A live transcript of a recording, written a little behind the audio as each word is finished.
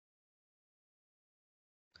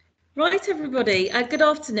Right, everybody. Good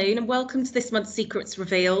afternoon, and welcome to this month's Secrets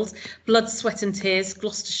Revealed: Blood, Sweat and Tears,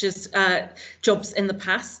 Gloucestershire's jobs in the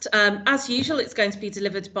past. As usual, it's going to be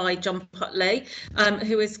delivered by John Putley,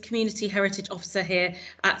 who is Community Heritage Officer here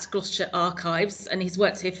at Gloucestershire Archives, and he's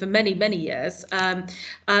worked here for many, many years.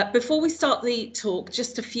 Before we start the talk,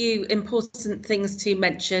 just a few important things to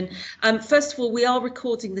mention. First of all, we are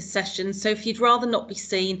recording this session, so if you'd rather not be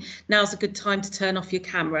seen, now's a good time to turn off your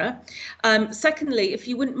camera. Secondly, if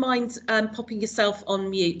you wouldn't mind popping yourself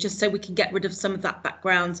on mute, just so we can get rid of some of that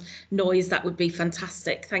background noise, that would be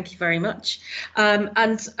fantastic. Thank you very much.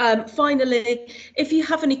 Finally, if you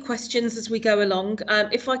have any questions as we go along,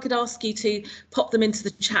 if I could ask you to pop them into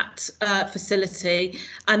the chat facility,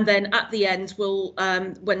 and then at the end, we'll,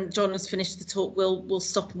 when John has finished the talk, we'll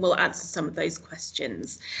stop and we'll answer some of those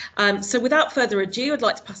questions. So without further ado, I'd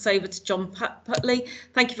like to pass over to John Putley.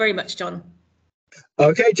 Thank you very much, John.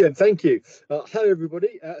 Okay, Jen, thank you. Hello,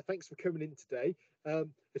 everybody. Thanks for coming in today.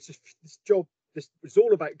 It's just, this is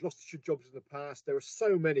all about Gloucestershire jobs in the past. There are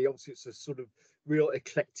so many. Obviously, it's a sort of real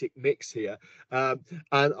eclectic mix here. And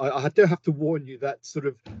I do have to warn you that sort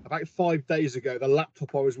of about 5 days ago, the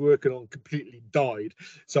laptop I was working on completely died.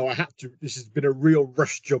 So I had to, this has been a real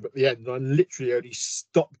rush job at the end. I literally only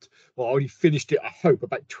stopped, well, I only finished it, I hope,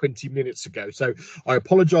 about 20 minutes ago. So I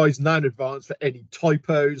apologise now in advance for any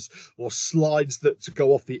typos or slides that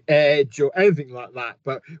go off the edge or anything like that.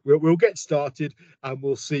 But we'll get started and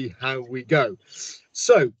we'll see how we go.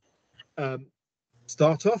 So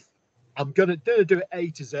start off. I'm going to do it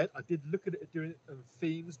A to Z. I did look at it doing it in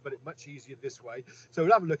themes, but it's much easier this way. So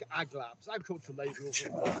we'll have a look at ag labs, agricultural labourers,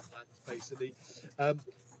 basically.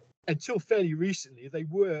 Until fairly recently, they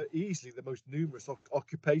were easily the most numerous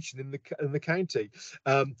occupation in the county.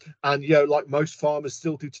 And you know, like most farmers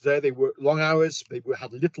still do today, they work long hours. They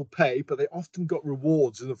had little pay, but they often got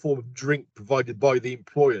rewards in the form of drink provided by the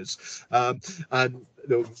employers. And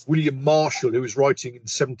William Marshall, who was writing in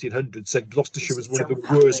 1700, said Gloucestershire was one of the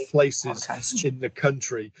worst places in the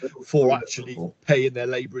country for actually paying their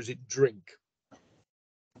labourers in drink.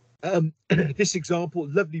 This example,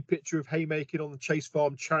 lovely picture of haymaking on the Chase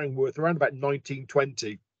Farm, Charingworth, around about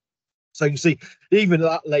 1920. So you can see, even at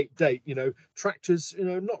that late date, you know, tractors, you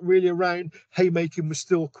know, not really around. Haymaking was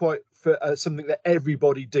still quite for something that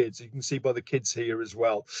everybody did. So you can see by the kids here as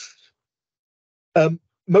well.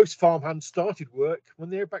 Most farmhands started work when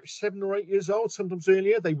they were about 7 or 8 years old, sometimes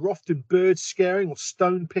earlier. They were often bird scaring or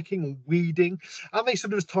stone picking or weeding. And they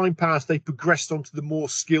sort of, as time passed, they progressed onto the more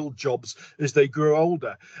skilled jobs as they grew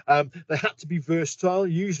older. They had to be versatile,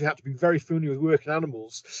 usually had to be very familiar with working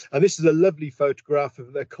animals. And this is a lovely photograph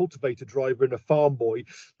of their cultivator driver and a farm boy.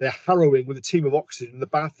 They're harrowing with a team of oxen in the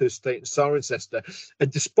Bathurst estate in Cirencester.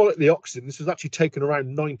 And despite the oxen, this was actually taken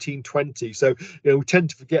around 1920. So, you know, we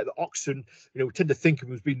tend to forget that oxen, you know, we tend to think of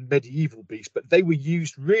them as being medieval beasts, but they were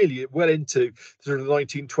used really well into sort of the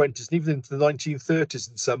 1920s and even into the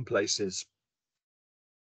 1930s in some places.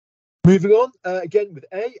 Moving on, again with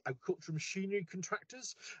A, agricultural machinery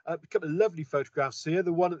contractors. A couple of lovely photographs here.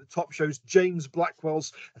 The one at the top shows James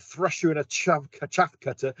Blackwell's thresher and a chaff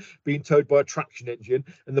cutter being towed by a traction engine.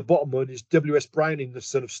 And the bottom one is W.S. Browning, the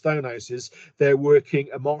son of Stonehouses. They're working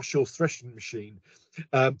a Marshall threshing machine.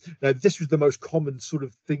 Now, this was the most common sort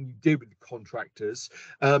of thing you did with contractors.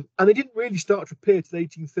 And they didn't really start to appear to the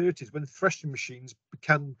 1830s when threshing machines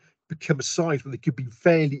become a size where they could be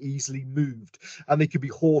fairly easily moved and they could be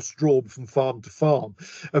horse-drawn from farm to farm.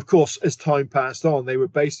 Of course, as time passed on, they were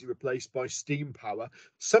basically replaced by steam power,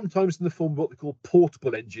 sometimes in the form of what they call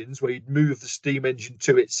portable engines, where you'd move the steam engine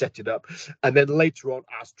to it, set it up, and then later on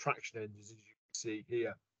as traction engines, as you can see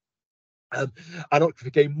here. And it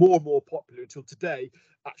became more and more popular until today.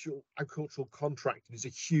 Actual agricultural contracting is a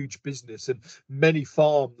huge business, and many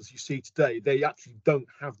farms you see today, they actually don't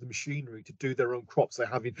have the machinery to do their own crops. They're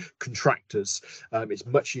having contractors. It's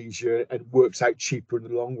much easier and works out cheaper in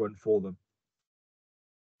the long run for them.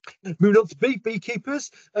 Moving on to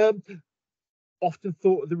beekeepers. Often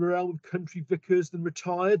thought of the realm of country vicars than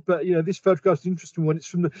retired, but you know, this photograph is an interesting one. It's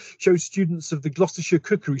from shows students of the Gloucestershire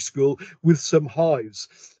Cookery School with some hives.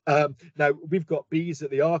 Now we've got bees at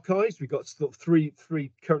the archives. We've got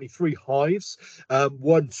currently three hives.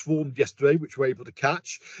 One swarmed yesterday, which we're able to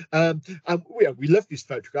catch. And we love this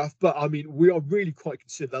photograph, but I mean, we are really quite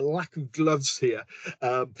concerned the lack of gloves here.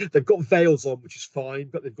 They've got veils on, which is fine,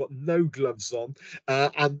 but they've got no gloves on,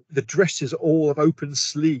 and the dresses all have open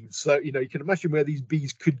sleeves. So you know, you can imagine where these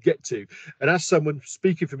bees could get to. And as someone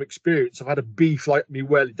speaking from experience, I've had a bee fly me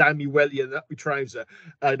well down me welly and up my trouser.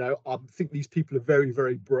 I know I think these people are very,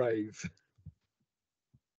 very brave.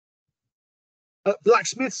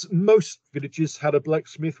 Blacksmiths, most villages had a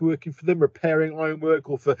blacksmith working for them, repairing ironwork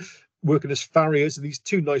or for working as farriers. And these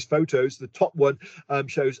two nice photos, the top one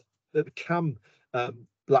shows the Cam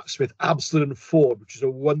blacksmith, Absalom Ford, which is a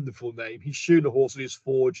wonderful name. He's shown a horse in his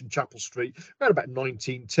forge in Chapel Street around about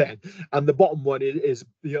 1910. And the bottom one is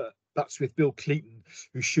the blacksmith Bill Cleaton,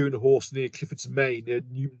 who's shown a horse near Clifford's Main, near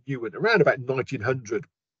Newark, around about 1900.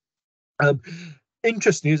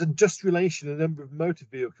 Interestingly, as industrialization and the number of motor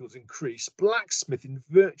vehicles increased, blacksmithing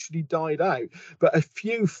virtually died out, but a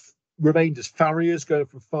few remained as farriers going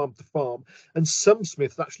from farm to farm, and some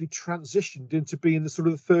smiths actually transitioned into being the sort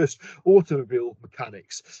of the first automobile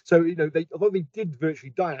mechanics. So, although they did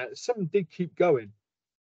virtually die out, some did keep going.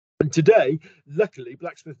 And today, luckily,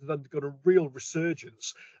 blacksmith has undergone a real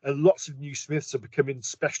resurgence, and lots of new smiths are becoming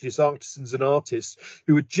specialist artisans and artists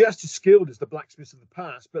who are just as skilled as the blacksmiths of the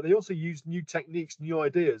past, but they also use new techniques, new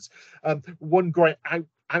ideas. One great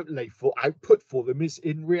output for them is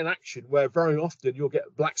in reenaction, where very often you'll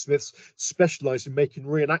get blacksmiths specialised in making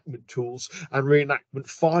reenactment tools and reenactment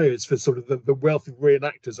fires for sort of the wealthy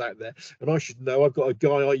reenactors out there. And I should know, I've got a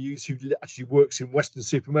guy I use who actually works in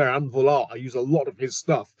Western-super-Mare, Anvil Art. I use a lot of his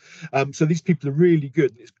stuff. So these people are really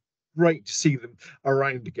good, and it's great to see them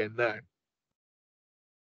around again now.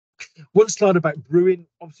 One slide about brewing.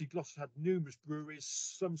 Obviously, Gloucester had numerous breweries,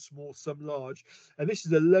 some small, some large. And this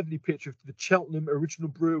is a lovely picture of the Cheltenham Original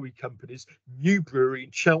Brewery Company's new brewery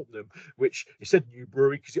in Cheltenham, which it said new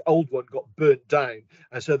brewery because the old one got burnt down.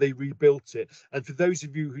 And so they rebuilt it. And for those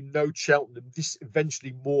of you who know Cheltenham, this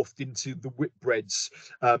eventually morphed into the Whitbreads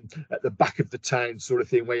at the back of the town sort of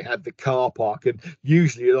thing, where you had the car park. And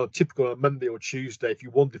usually, typical on a Monday or Tuesday, if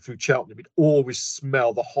you wandered through Cheltenham, you'd always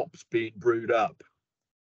smell the hops being brewed up.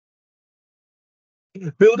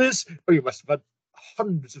 Builders, you must have had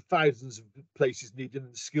hundreds of thousands of places needing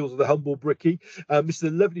the skills of the humble brickie. This is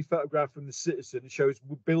a lovely photograph from the Citizen. It shows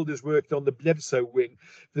builders working on the Bledsoe wing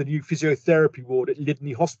for the new physiotherapy ward at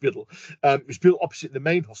Lydney Hospital. It was built opposite the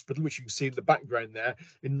main hospital, which you can see in the background there,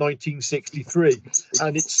 in 1963.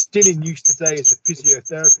 And it's still in use today as a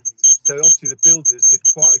physiotherapy unit. So obviously the builders did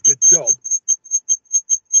quite a good job.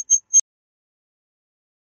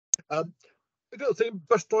 A little thing,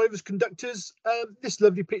 bus drivers, conductors. This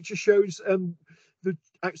lovely picture shows the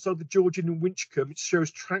outside the Georgian and Winchcombe. It shows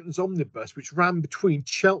Troughton's omnibus, which ran between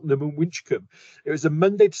Cheltenham and Winchcombe. It was a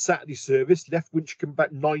Monday to Saturday service, left Winchcombe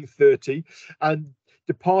about 9:30 and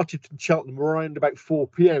departed from Cheltenham around about 4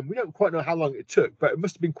 p.m. We don't quite know how long it took, but it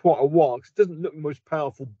must have been quite a while because it doesn't look the most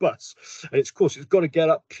powerful bus. And of course, it's got to get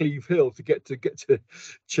up Cleve Hill to get to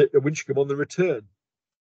Winchcombe on the return.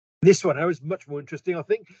 This one now is much more interesting, I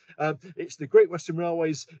think. It's the Great Western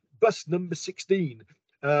Railway's bus number 16.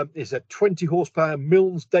 It's a 20 horsepower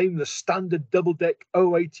Milnes Daimler standard double deck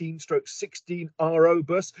 018/16 RO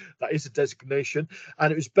bus. That is a designation.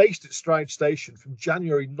 And it was based at Stroud Station from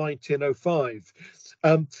January 1905.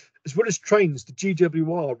 As well as trains, the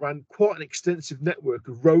GWR ran quite an extensive network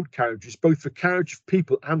of road carriages, both for carriage of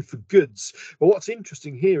people and for goods. But what's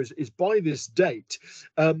interesting here is by this date,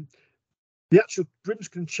 the actual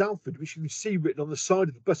Brimscombe Chalford, which you can see written on the side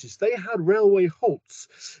of the buses, they had railway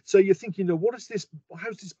halts. So you're thinking, what is this?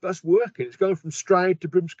 How's this bus working? It's going from Stroud to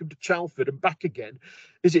Brimscombe to Chalford and back again.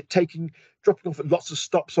 Is it dropping off at lots of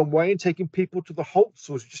stops on way and taking people to the halts,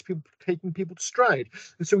 or is it just taking people to Stroud?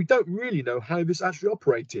 And so we don't really know how this actually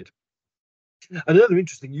operated. Another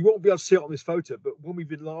interesting, you won't be able to see it on this photo, but when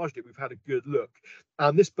we've enlarged it, we've had a good look.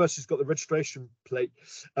 And this bus has got the registration plate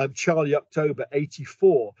Charlie October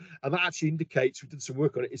 84, and that actually indicates, we did some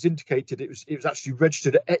work on it, it's indicated it was actually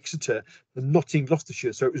registered at Exeter and not in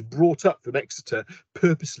Gloucestershire. So it was brought up from Exeter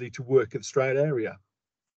purposely to work in the Stroud area.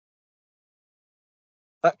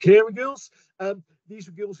 Canary Girls, these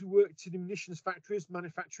were girls who worked in munitions factories,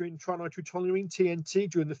 manufacturing trinitrotoluene, TNT,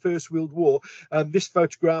 during the First World War. This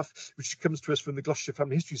photograph, which comes to us from the Gloucestershire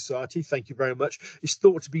Family History Society, thank you very much, is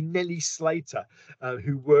thought to be Nellie Slater,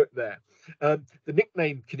 who worked there. The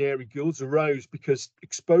nickname Canary Girls arose because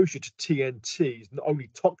exposure to TNT is not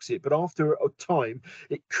only toxic, but after a time,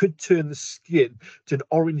 it could turn the skin to an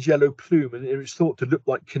orange-yellow plume, and it was thought to look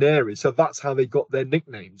like canaries. So that's how they got their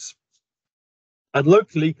nicknames. And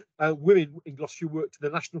locally, women in Gloucestershire worked in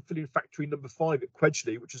the National Filling Factory number 5 at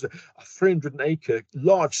Quedgeley, which is a 300-acre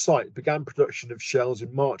large site, began production of shells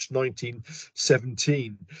in March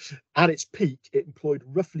 1917. At its peak, it employed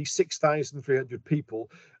roughly 6,300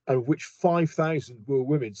 people, of which 5,000 were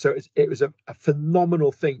women. So it was a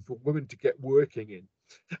phenomenal thing for women to get working in.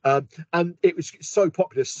 And it was so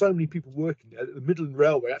popular, so many people working there, that the Midland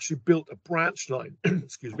Railway actually built a branch line,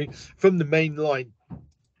 excuse me, from the main line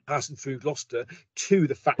passing through Gloucester to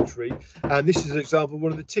the factory. And this is an example of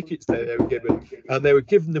one of the tickets they were given, and they were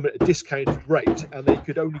given them at a discounted rate, and they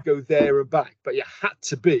could only go there and back, but you had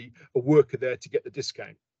to be a worker there to get the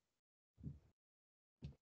discount.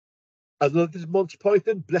 And this is Monty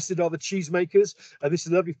Python, Blessed Are the Cheesemakers. And this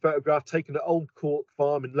is a lovely photograph taken at Old Court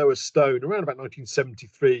Farm in Lower Stone around about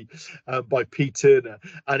 1973 by P. Turner.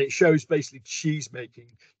 And it shows basically cheese making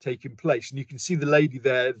taking place. And you can see the lady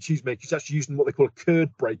there, the cheesemaker, is actually using what they call a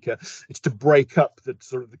curd breaker. It's to break up the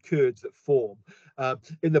sort of the curds that form.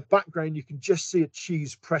 In the background, you can just see a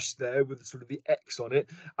cheese press there with sort of the X on it.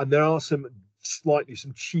 And there are some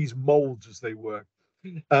cheese molds, as they were.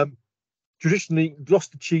 Traditionally,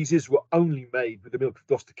 Gloucester cheeses were only made with the milk of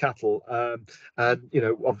Gloucester cattle, and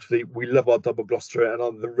obviously we love our double Gloucester and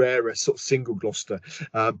are the rarest sort of single Gloucester,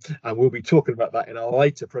 and we'll be talking about that in our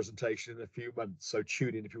later presentation in a few months. So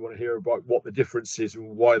tune in if you want to hear about what the difference is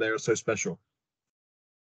and why they are so special.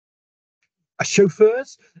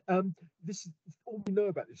 Chauffeurs. This is all we know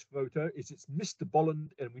about this photo is it's Mr.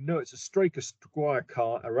 Bolland, and we know it's a Straker Squire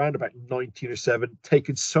car around about 1907,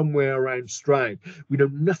 taken somewhere around Stroud. We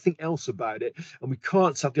know nothing else about it, and we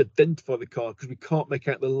can't sadly identify the car because we can't make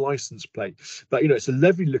out the license plate. But it's a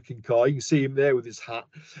lovely looking car. You can see him there with his hat,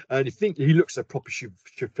 and you think he looks a proper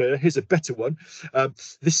chauffeur. Here's a better one.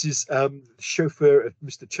 This is the chauffeur of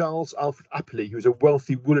Mr. Charles Alfred Appley, who was a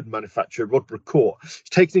wealthy woolen manufacturer, Rodborough Court. It's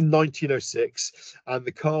taken in 1906, and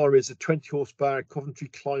the car is a 20 horsepower Coventry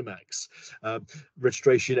Climax,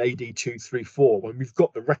 registration AD234. When we've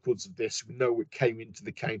got the records of this, we know it came into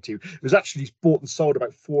the county. It was actually bought and sold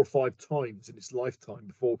about 4 or 5 times in its lifetime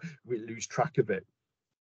before we lose track of it.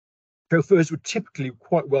 Chauffeurs were typically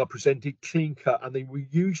quite well presented, clean cut, and they were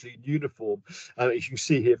usually in uniform, as you can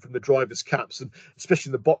see here from the driver's caps, and especially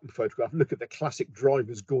in the bottom photograph. Look at the classic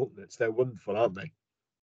driver's gauntlets. They're wonderful, aren't they?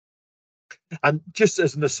 And just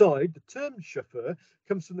as an aside, the term chauffeur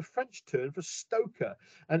comes from the French term for stoker.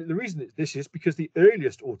 And the reason this is because the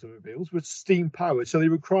earliest automobiles were steam powered, so they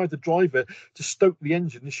required the driver to stoke the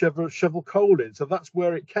engine and shovel coal in. So that's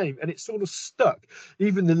where it came, and it sort of stuck.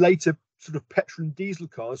 Even the later sort of petrol and diesel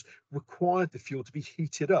cars required the fuel to be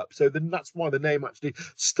heated up. So then that's why the name actually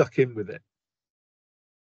stuck in with it.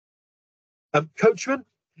 Coachman.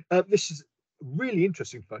 This is really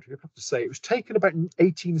interesting photograph, I have to say. It was taken about in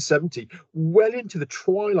 1870, well into the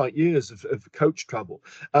twilight years of coach travel,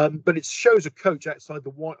 but it shows a coach outside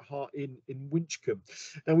the White Hart Inn in Winchcombe.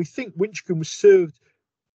 And we think Winchcombe was served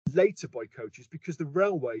later by coaches because the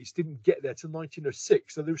railways didn't get there till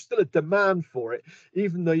 1906, so there was still a demand for it,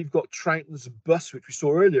 even though you've got Troughton's bus, which we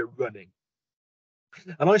saw earlier, running.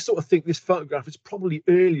 And I sort of think this photograph is probably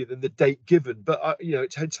earlier than the date given, but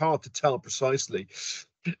it's hard to tell precisely.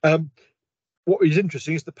 What is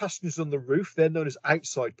interesting is the passengers on the roof. They're known as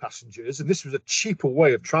outside passengers, and this was a cheaper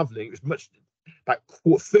way of travelling. It was about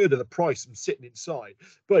a third of the price than sitting inside,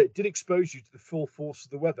 but it did expose you to the full force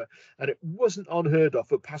of the weather, and it wasn't unheard of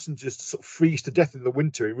for passengers to sort of freeze to death in the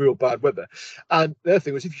winter in real bad weather. And the other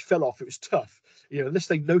thing was, if you fell off, it was tough. Unless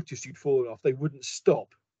they noticed you'd fallen off, they wouldn't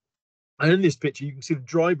stop. And in this picture, you can see the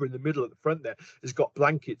driver in the middle at the front there has got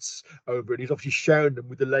blankets over, and he's obviously sharing them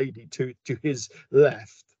with the lady to his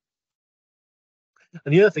left.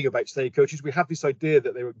 And the other thing about stagecoaches, we have this idea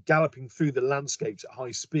that they were galloping through the landscapes at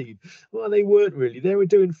high speed. Well, they weren't really. They were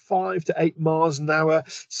doing 5 to 8 miles an hour,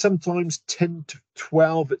 sometimes 10 to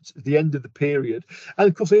 12 at the end of the period. And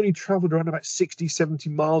of course, they only travelled around about 60, 70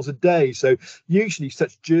 miles a day. So usually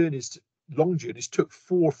such journeys, long journeys, took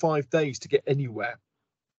 4 or 5 days to get anywhere.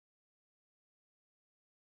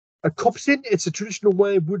 A coppice, it's a traditional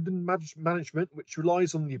way of woodland management which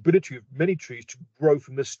relies on the ability of many trees to grow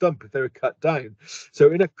from the stump if they are cut down.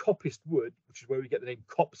 So in a coppiced wood, which is where we get the name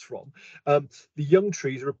copse from, the young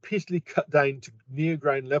trees are repeatedly cut down to near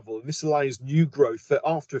ground level, and this allows new growth that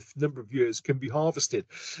after a number of years can be harvested.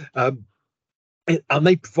 And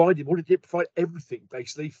they provided, what did it provide? Everything,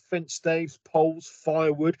 basically. Fence staves, poles,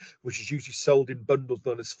 firewood, which is usually sold in bundles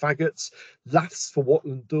known as faggots, laths for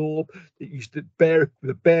wattle and daub. It used to bear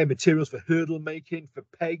materials for hurdle making, for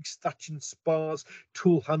pegs, thatching spars,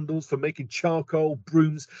 tool handles for making charcoal,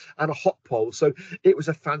 brooms, and a hot pole. So it was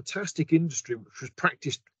a fantastic industry which was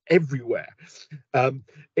practiced everywhere.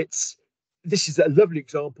 This is a lovely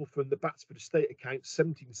example from the Batsford Estate account,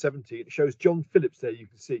 1770. It shows John Phillips there, you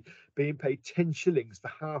can see, being paid 10 shillings for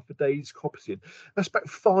half a day's coppicing. That's about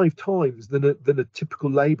 5 times than a typical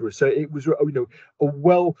labourer. So it was, a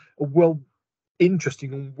well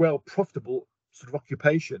interesting and well profitable sort of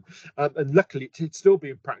occupation. And luckily, it's still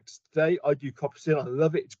being practiced today. I do coppicing. I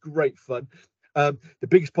love it. It's great fun. The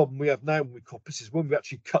biggest problem we have now when we coppice is when we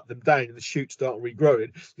actually cut them down and the shoots start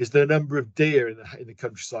regrowing, is the number of deer in the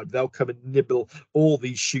countryside. They'll come and nibble all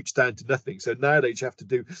these shoots down to nothing. So nowadays you have to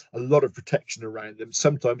do a lot of protection around them.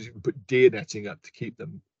 Sometimes you can put deer netting up to keep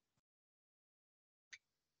them.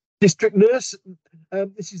 District nurse.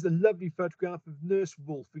 This is a lovely photograph of Nurse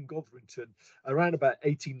Wolfe in Godrington around about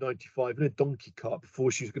 1895 in a donkey cart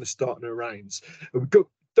before she was going to start on her rounds. We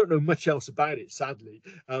don't know much else about it, sadly,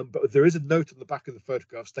 but there is a note on the back of the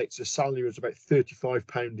photograph states her salary was about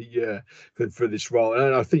 £35 a year for this role.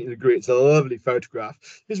 And I think you'd agree it's a lovely photograph.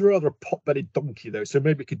 It's rather a pot-bellied donkey, though, so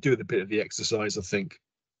maybe it could do with a bit of the exercise, I think.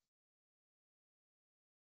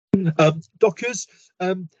 Dockers.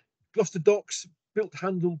 Gloucester Docks, built to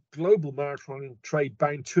handle global maritime trade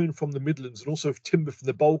bound to and from the Midlands and also timber from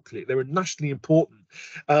the Baltic. They were nationally important.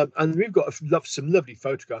 And we've got some lovely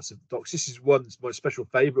photographs of the docks. This is my special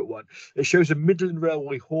favourite one. It shows a Midland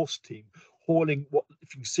Railway horse team hauling what,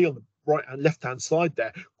 if you can see on the right and left hand side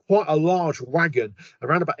there, quite a large wagon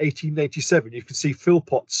around about 1887. You can see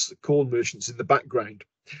Philpotts corn merchants in the background.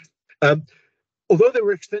 Although there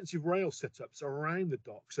were extensive rail setups around the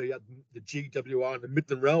dock, so you had the GWR and the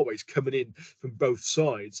Midland Railways coming in from both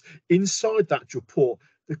sides, inside that port,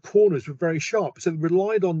 the corners were very sharp. So they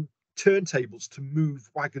relied on turntables to move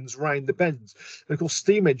wagons round the bends. And of course,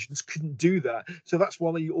 steam engines couldn't do that. So that's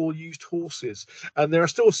why they all used horses. And there are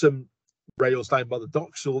still some rails down by the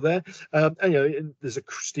docks all there. And there's a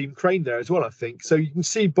steam crane there as well, I think. So you can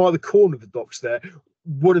see by the corner of the docks there,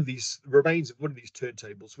 remains of one of these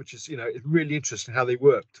turntables, which is, it's really interesting how they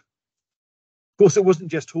worked. Of course, it wasn't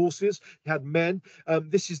just horses; you had men.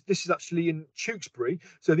 This is actually in Tewkesbury.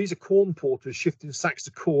 So these are corn porters shifting sacks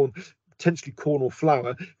of corn, potentially corn or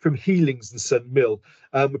flour, from Healings and Son Mill.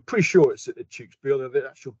 We're pretty sure it's at Tewkesbury, although the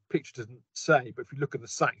actual picture doesn't say. But if you look at the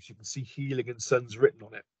sacks, you can see Healing and Sons written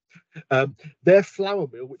on it. Their flour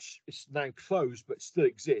mill, which is now closed but still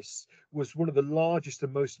exists, was one of the largest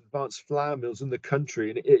and most advanced flour mills in the country,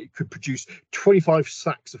 and it could produce 25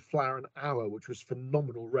 sacks of flour an hour, which was a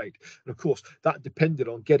phenomenal rate. And of course, that depended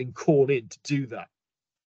on getting corn in to do that.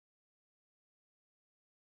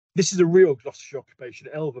 This is a real Gloucestershire occupation,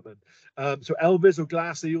 elvermen. So elvers or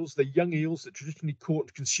glass eels, they're young eels that traditionally caught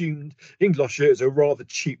and consumed in Gloucestershire as a rather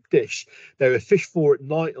cheap dish. They were fished for at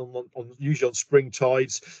night, usually on spring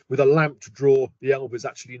tides, with a lamp to draw the elvers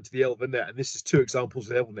actually into the elver net. And this is two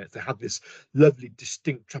examples of elver nets. They had this lovely,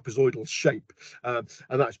 distinct trapezoidal shape. And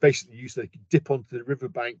that's basically used so they could dip onto the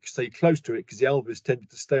riverbank, stay close to it, because the elvers tended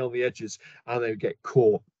to stay on the edges and they would get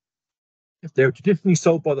caught. They were traditionally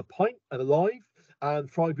sold by the pint and alive,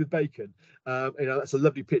 and fried with bacon. That's a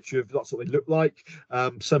lovely picture of that's what they look like.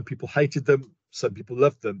 Some people hated them, some people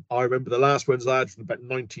loved them. I remember the last ones I had from about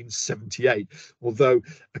 1978, although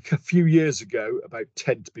a few years ago, about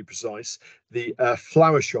 10 to be precise, the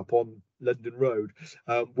flower shop on London Road,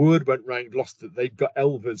 word went round Gloucester that they'd got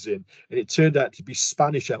elvers in, and it turned out to be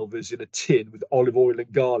Spanish elvers in a tin with olive oil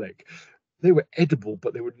and garlic. They were edible,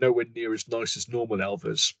 but they were nowhere near as nice as normal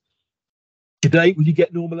elvers. Today, will you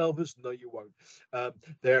get normal elvers? No, you won't.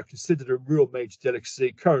 They're considered a real major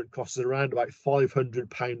delicacy. Current cost is around about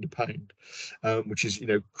 £500 a pound, which is,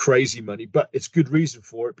 crazy money. But it's good reason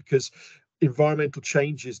for it, because environmental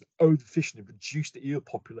changes and overfishing have reduced the eel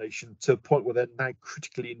population to a point where they're now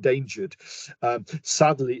critically endangered.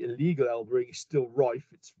 Sadly, illegal elvering is still rife.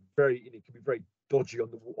 It's it can be very dodgy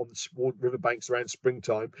on the riverbanks around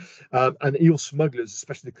springtime, and eel smugglers,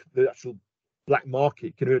 especially the actual black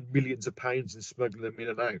market, can earn millions of pounds in smuggling them in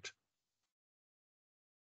and out.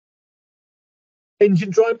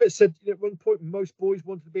 Engine driver said at one point most boys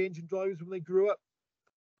wanted to be engine drivers when they grew up.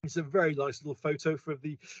 It's a very nice little photo for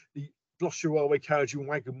the Gloucestershire Railway Carriage and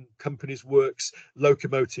Wagon Company's works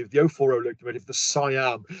locomotive, the 040 locomotive, the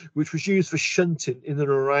Siam, which was used for shunting in and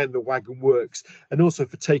around the wagon works, and also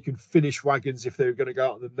for taking finished wagons if they were going to go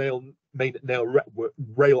out on the main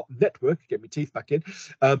rail network. Get my teeth back in.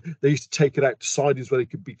 They used to take it out to sidings where they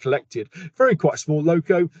could be collected. Quite a small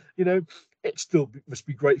loco. It still must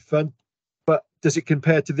be great fun. But does it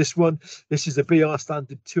compare to this one? This is a BR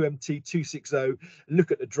standard 2MT 260.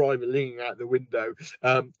 Look at the driver leaning out the window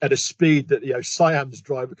at a speed that Siam's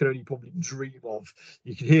driver can only probably dream of.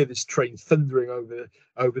 You can hear this train thundering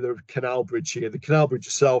over the canal bridge here. The canal bridge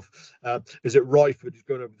itself is at Ryford, is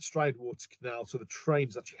going over the Stroudwater Canal, so the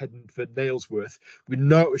train's actually heading for Nailsworth. We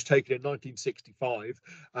know it was taken in 1965.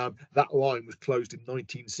 That line was closed in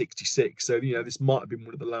 1966, so this might have been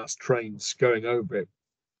one of the last trains going over it.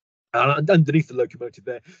 And underneath the locomotive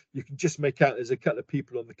there, you can just make out there's a couple of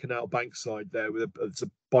people on the canal bank side there with a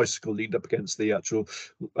bicycle leaned up against the actual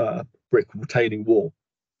brick retaining wall.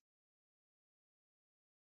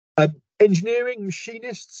 Engineering,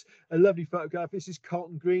 machinists, a lovely photograph. This is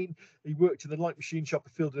Carlton Green. He worked in the light machine shop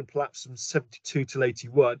at Fielden and Phelps from 72 till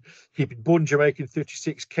 81. He'd been born in Jamaica in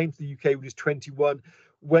 36, came to the UK when he was 21,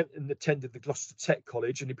 went and attended the Gloucester Tech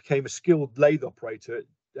College, and he became a skilled lathe operator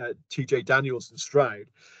at TJ Daniels and Stroud.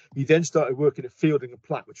 He then started working at Fielding and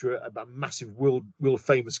Platt, which were a massive world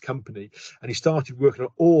famous company, and he started working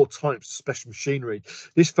on all types of special machinery.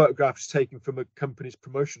 This photograph is taken from a company's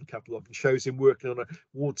promotional catalogue and shows him working on a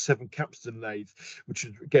Ward 7 capstan lathe, which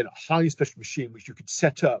is again a highly special machine which you could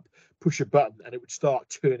set up, push a button, and it would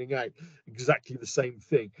start turning out exactly the same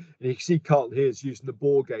thing. And you can see Carlton here is using the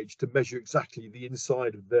bore gauge to measure exactly the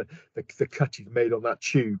inside of the cut he's made on that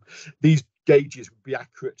tube. These gauges would be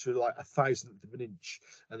accurate to like 1,000th of an inch,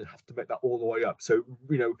 and then have to make that all the way up. So,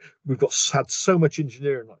 you know, we've had so much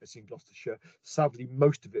engineering like this in Gloucestershire. Sadly,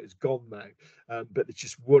 most of it is gone now, but it's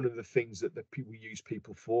just one of the things that people use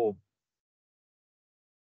people for.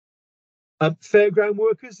 Fairground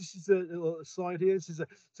workers, this is a little slide here. This is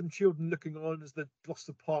some children looking on as the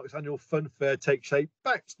Gloucester Park's annual fun fair takes shape.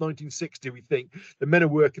 Back to 1960, we think. The men are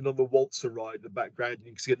working on the waltzer ride in the background. And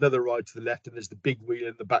you can see another ride to the left, and there's the big wheel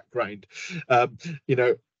in the background. You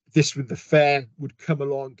know, this with the fair would come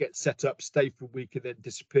along, get set up, stay for a week, and then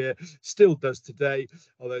disappear. Still does today,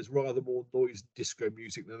 although there's rather more noise and disco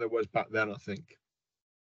music than there was back then, I think.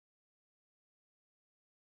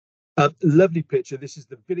 Lovely picture. This is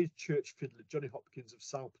the village church fiddler Johnny Hopkins of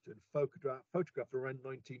Salperton, photographed around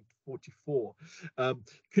 1944.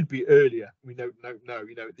 Could be earlier. We don't know.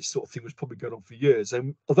 You know, this sort of thing was probably going on for years.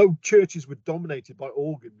 And although churches were dominated by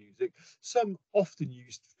organ music, some often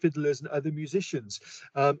used fiddlers and other musicians.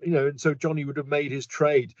 You know, and so Johnny would have made his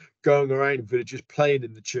trade going around villages playing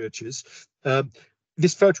in the churches.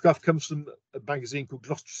 This photograph comes from a magazine called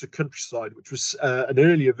Gloucestershire Countryside, which was an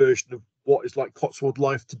earlier version of what is like Cotswold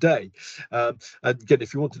life today. And again,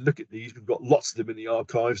 if you want to look at these, we've got lots of them in the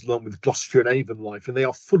archives, along with Gloucestershire and Avon life, and they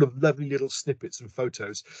are full of lovely little snippets and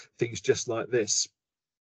photos, things just like this.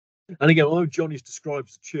 And again, although Johnny's described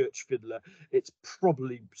as a church fiddler, it's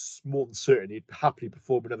probably more than certain he'd happily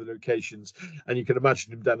perform in other locations. And you can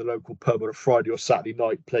imagine him down the local pub on a Friday or Saturday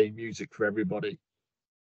night playing music for everybody.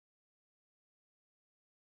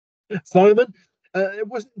 Firemen. It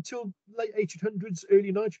wasn't until late 1800s,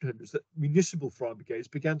 early 1900s that municipal fire brigades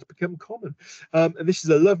began to become common. And this is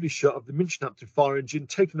a lovely shot of the Minchinhampton fire engine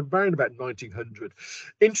taken around about 1900.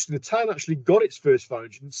 Interesting, the town actually got its first fire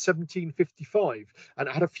engine in 1755, and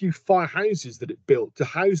it had a few firehouses that it built to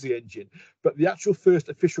house the engine. But the actual first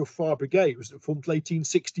official fire brigade was formed in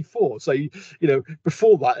 1864. So, you know,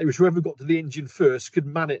 before that, it was whoever got to the engine first could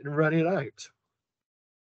man it and run it out.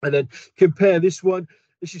 And then compare this one.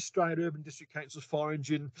 This is Stroud Urban District Council's fire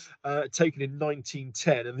engine, taken in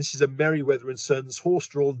 1910, and this is a Merryweather and Sons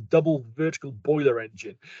horse-drawn double vertical boiler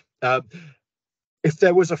engine. If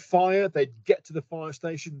there was a fire, they'd get to the fire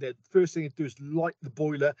station. The first thing they'd do is light the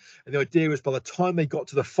boiler, and the idea was by the time they got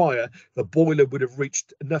to the fire, the boiler would have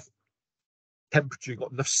reached enough temperature,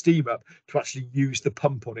 got enough steam up to actually use the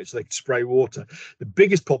pump on it so they could spray water. The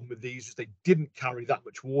biggest problem with these is they didn't carry that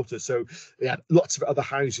much water, so they had lots of other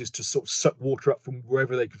houses to sort of suck water up from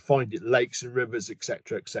wherever they could find it, lakes and rivers,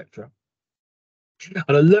 etc., etc.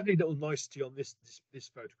 And a lovely little nicety on this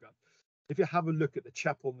photograph. If you have a look at the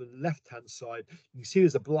chap on the left-hand side, you can see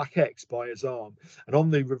there's a black X by his arm. And on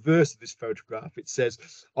the reverse of this photograph, it says,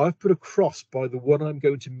 "I've put a cross by the one I'm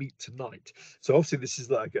going to meet tonight." So obviously this is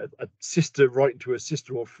like a sister writing to her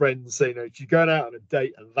sister or friend saying, "Oh, she's going out on a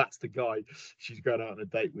date," and that's the guy she's going out on a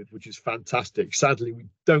date with, which is fantastic. Sadly, we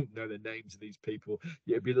don't know the names of these people.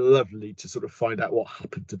 It'd be lovely to sort of find out what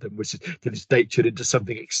happened to them. Did this date turn into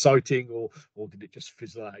something exciting, or did it just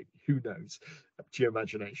fizzle out? Who knows? Up to your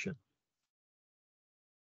imagination.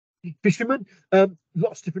 Fishermen,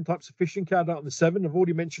 lots of different types of fishing carried out on the Severn. I've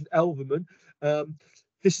already mentioned Elverman.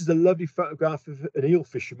 This is a lovely photograph of an eel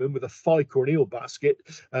fisherman with a fyke or an eel basket,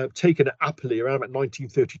 taken at Appley around about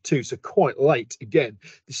 1932, so quite late. Again,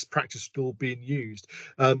 this practice still being used.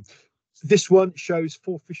 This one shows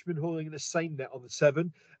 4 fishermen hauling in a seine net on the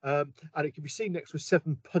Severn, and it can be seen next to a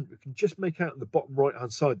Severn punt. We can just make out on the bottom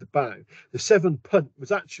right-hand side the bow. The Severn punt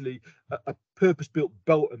was actually a purpose-built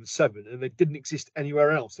boat on the Severn, and they didn't exist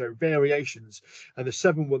anywhere else. There are variations, and the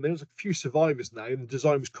Severn one, there's a few survivors now, and the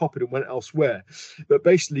design was copied and went elsewhere. But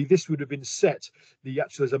basically, this would have been set.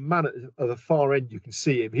 There's a man at the far end. You can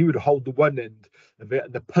see him. He would hold the one end of it,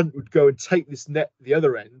 and the punt would go and take this net the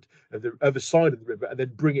other end of the other side of the river, and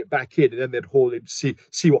then bring it back in, and then they'd haul in to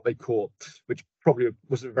see what they caught, which probably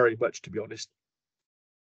wasn't very much, to be honest.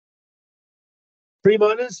 Free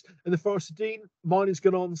miners in the Forest of Dean. Mining's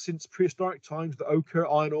gone on since prehistoric times, the ochre,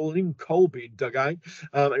 iron ore, and even coal being dug out.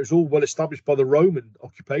 It was all well established by the Roman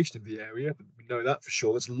occupation of the area. We know that for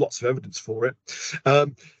sure. There's lots of evidence for it.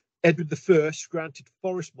 Edward I granted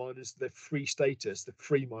forest miners their free status, the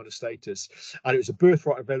free miner status, and it was a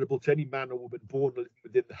birthright available to any man or woman born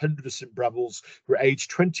within the 100 of St Bravils who were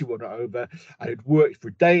aged 21 or over and had worked for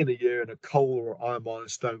a day in a year in a coal or iron mine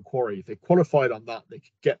and stone quarry. If they qualified on that, they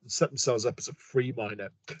could set themselves up as a free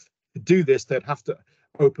miner. To do this, they'd have to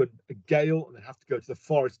open a gale and they have to go to the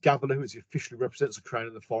forest gaveler, who officially represents the crown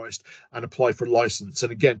in the forest, and apply for a license.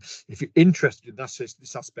 And again, if you're interested in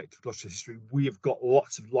this aspect of Gloucester history, we have got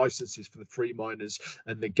lots of licenses for the free miners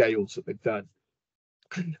and the gales that they've done.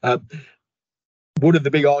 One of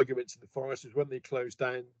the big arguments in the forest was when they closed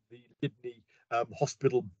down the Lydney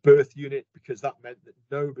hospital birth unit, because that meant that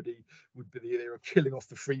nobody would be there. They were killing off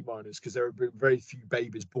the free miners because there were very few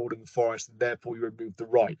babies born in the forest, and therefore you removed the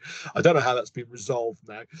right. I don't know how that's been resolved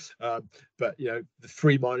now, but you know, the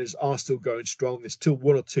free miners are still going strong. There's still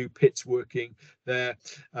one or two pits working there.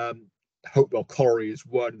 Hopewell Quarry is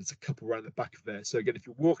one. There's a couple around the back of there. So again, if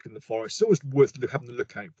you're walking in the forest, it's always worth having a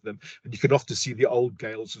look out for them. And you can often see the old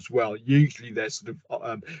gales as well. Usually they're sort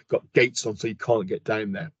of got gates on, so you can't get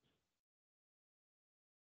down there.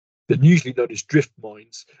 They're usually known as drift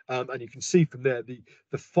mines, and you can see from there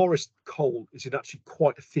the forest coal is in actually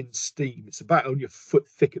quite a thin steam. It's about only a foot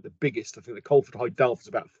thick at the biggest. I think the Colford High Delft is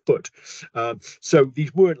about a foot. So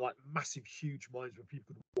these weren't like massive, huge mines where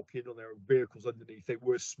people could walk in on their vehicles underneath. They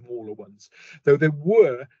were smaller ones, though there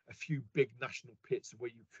were a few big national pits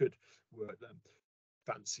where you could work them.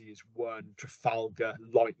 Fancy is one, Trafalgar,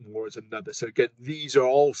 Lightmoor is another. So again, these are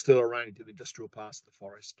all still around in the industrial parts of the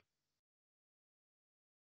forest.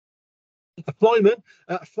 A flyman.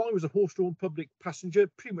 A fly was a horse-drawn public passenger,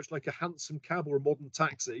 pretty much like a hansom cab or a modern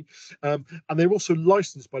taxi. And they're also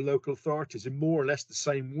licensed by local authorities in more or less the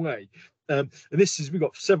same way. And we've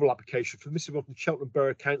got several applications for this. Is one from Cheltenham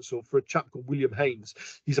Borough Council for a chap called William Haynes.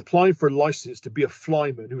 He's applying for a license to be a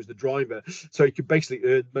flyman, who is the driver, so he could basically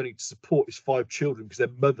earn money to support his 5 children, because their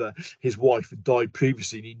mother, his wife, had died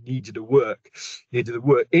previously, and he needed the work.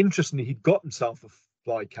 Interestingly, he'd got himself a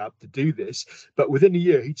fly cab to do this, but within a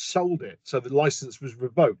year he'd sold it, so the license was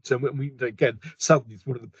revoked. So again, sadly, it's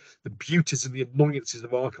one of the beauties and the annoyances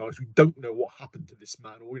of archives. We don't know what happened to this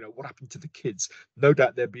man, or what happened to the kids. No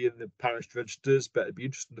doubt they'd be in the parish registers, but it'd be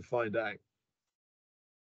interesting to find out.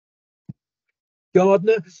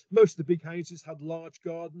 Gardener. Most of the big houses had large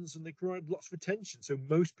gardens and they provided lots of attention, so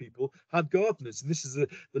most people had gardeners. And this is the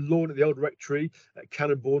lawn at the old rectory at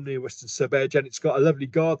Cannonball near Western Sub-Edge, and it's got a lovely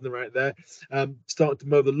gardener out there starting to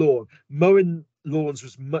mow the lawn. Mowing lawns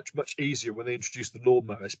was much easier when they introduced the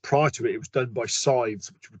lawnmowers. Prior to it, it was done by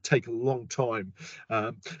scythes, which would take a long time.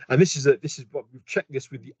 And this is what we've checked this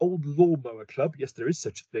with the Old Lawnmower Club. Yes, there is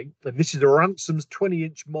such a thing. And this is a Ransom's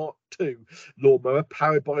 20-inch Mark II lawnmower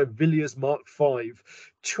powered by a Villiers Mark V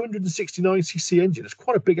 269cc engine. It's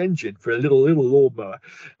quite a big engine for a little lawnmower.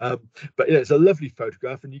 But yeah, it's a lovely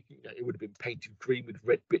photograph, and it would have been painted green with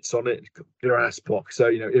red bits on it, grass block. So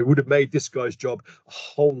it would have made this guy's job a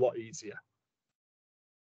whole lot easier.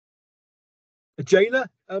 A jailer.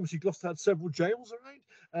 Gloucester had several jails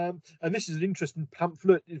around, and this is an interesting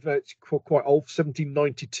pamphlet. It's quite old,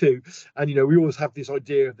 1792, and we always have this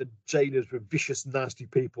idea of the jailers were vicious, nasty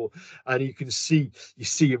people, and you see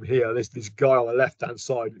him here. There's this guy on the left-hand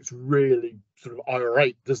side looks really sort of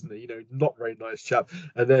irate, doesn't he? Not very nice chap.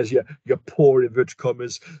 And there's your poor, inverted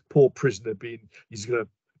commas, poor prisoner he's going to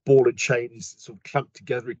ball and chain is sort of clamped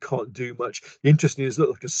together. It can't do much. The interesting is, look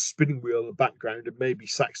like a spinning wheel in the background, and maybe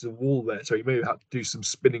sacks of wool there, so he may have had to do some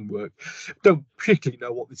spinning work. Don't particularly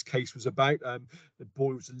know what this case was about. The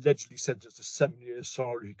boy was allegedly sentenced to 7 years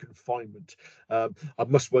solitary confinement. I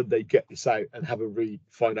must one day get this out and have a read,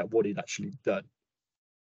 find out what he'd actually done.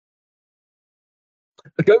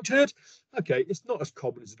 A goat herd. Okay, it's not as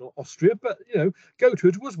common as in Austria, but goat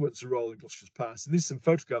herd was once a role in Gloucester's past. And these are some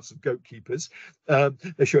photographs of goat keepers.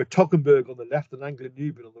 They show a Toggenburg on the left and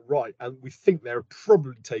Anglo-Nubian on the right, and we think they're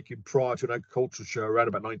probably taken prior to an agricultural show around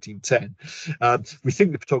about 1910. We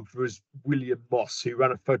think the photographer is William Moss, who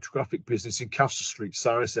ran a photographic business in Castle Street,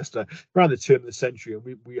 Cirencester, around the turn of the century.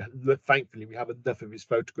 And we thankfully we have enough of his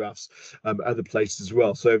photographs other places as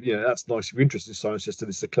well. So that's nice. If you're interested in Cirencester,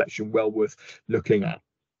 this is a collection well worth looking at.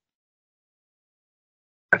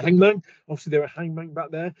 A hangman. Obviously, there are hangmen back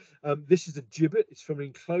there. This is a gibbet. It's from an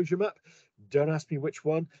enclosure map. Don't ask me which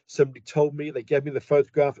one. Somebody told me, they gave me the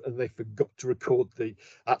photograph and they forgot to record the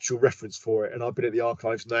actual reference for it. And I've been at the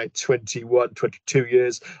archives now 21, 22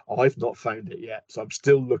 years. I've not found it yet. So I'm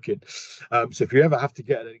still looking. So if you ever have to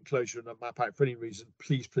get an enclosure and a map out for any reason,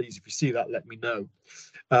 please, if you see that, let me know.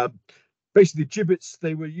 Basically, the gibbets,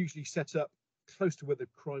 they were usually set up close to where the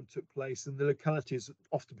crime took place, and the locality has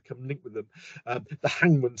often become linked with them. The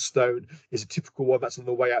Hangman Stone is a typical one that's on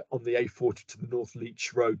the way out on the A40 to the North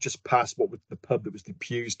Leach Road, just past what was the pub that was the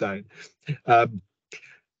Pews down.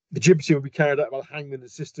 The gibbeting would be carried out by the hangman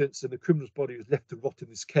assistants, and the criminal's body was left to rot in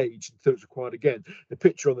this cage until it's required again. The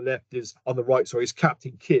picture on the left is on the right, sorry, is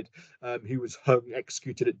Captain Kidd, who was hung,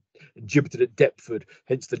 executed and gibbeted at Deptford,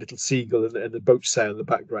 hence the little seagull and the boat sail in the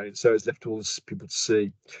background. So it's left to all the people to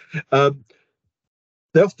see.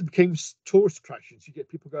 They often became tourist attractions. You get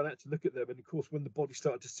people going out to look at them, and of course, when the body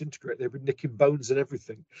started to disintegrate, they were nicking bones and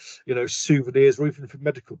everything, souvenirs or even for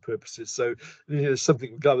medical purposes. So there's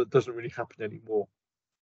something that doesn't really happen anymore.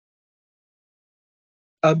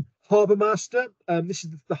 Harbour Master, this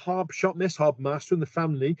is the Harbour Sharpness Harbour Master and the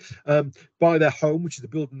family by their home, which is the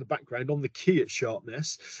building in the background on the quay at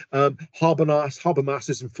Sharpness. Harbour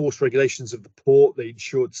Masters enforced regulations of the port. They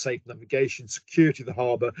ensured safe navigation, security of the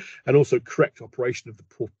harbour, and also correct operation of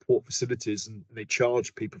the port facilities, and they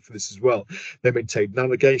charged people for this as well. They maintained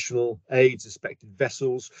navigational aids, inspected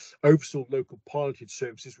vessels, oversaw local pilotage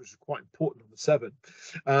services, which was quite important on the Severn.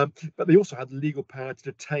 But they also had legal power to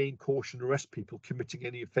detain, caution, arrest people committing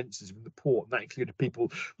any offences in the port, and that included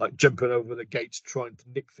people like jumping over the gates trying to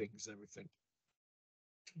nick things and everything.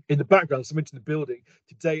 In the background, so I'm into the building.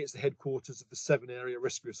 Today, it's the headquarters of the Severn Area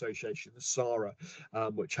Rescue Association, the SARA,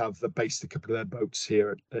 which have based a couple of their boats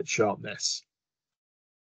here at Sharpness.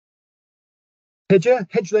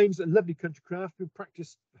 Hedge lanes are a lovely country craft, been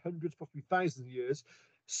practiced for hundreds, possibly thousands of years.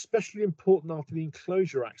 Especially important after the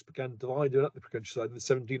Enclosure Acts began dividing up the countryside in the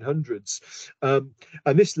 1700s. And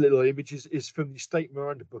this little image is from the Estate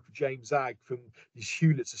Miranda book of James Agg from his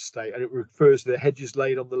Hewlett's estate, and it refers to the hedges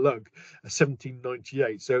laid on the lug,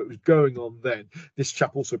 1798. So it was going on then. This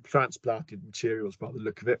chap also transplanted materials by the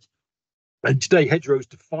look of it. And today, hedgerows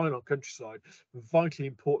define our countryside, vitally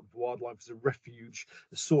important for wildlife as a refuge,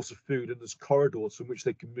 a source of food, and as corridors from which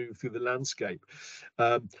they can move through the landscape.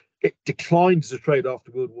 It declined as a trade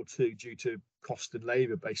after World War II due to cost and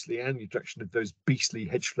labour, basically, and the introduction of those beastly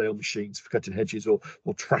hedge flail machines for cutting hedges or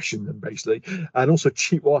trashing them, basically. And also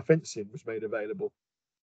cheap wire fencing was made available.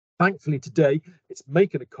 Thankfully, today it's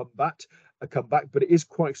making a comeback, but it is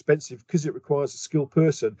quite expensive because it requires a skilled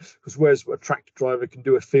person. Because whereas a tractor driver can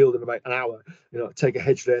do a field in about an hour, take a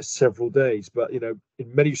hedge there several days. But in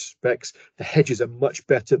many respects, the hedges are much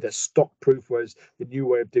better. They're stock proof, whereas the new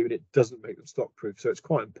way of doing it doesn't make them stock proof. So it's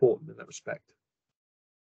quite important in that respect.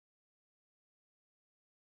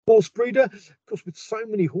 Horse breeder, of course, with so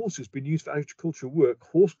many horses being used for agricultural work,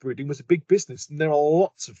 horse breeding was a big business, and there are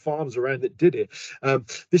lots of farms around that did it.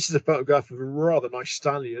 This is a photograph of a rather nice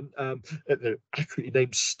stallion at the accurately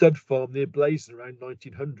named stud farm near Blazon around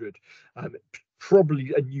 1900.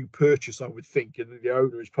 Probably a new purchase, I would think, and the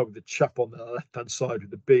owner is probably the chap on the left-hand side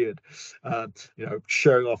with the beard,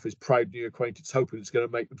 showing off his proud new acquaintance, hoping it's going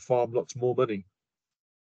to make them farm lots more money.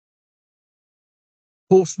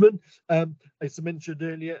 Horsemen, as I mentioned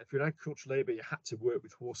earlier, if you're an agricultural labour, you had to work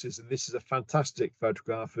with horses, and this is a fantastic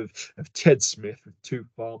photograph of Ted Smith with 2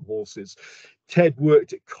 farm horses. Ted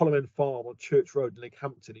worked at Colman Farm on Church Road in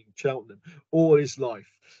Hampton in Cheltenham all his life.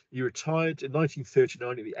 He retired in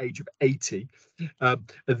 1939 at the age of 80. And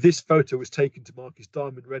this photo was taken to mark his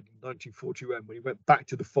diamond red in 1941 when he went back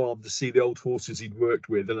to the farm to see the old horses he'd worked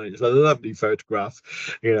with. And it's a lovely photograph.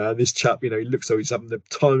 And this chap, he looks like he's having the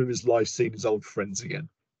time of his life seeing his old friends again.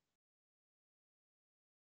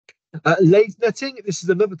 Lathe netting, this is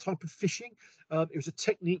another type of fishing. It was a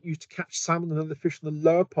technique used to catch salmon and other fish in the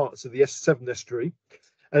lower parts of the Severn estuary.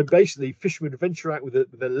 And basically, fishermen would venture out with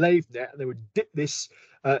a lathe net, and they would dip this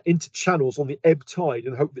into channels on the ebb tide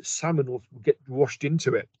and hope that salmon will get washed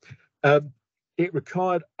into it. It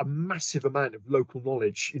required a massive amount of local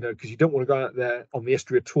knowledge, because you don't want to go out there on the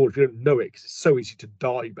estuary at all if you don't know it, because it's so easy to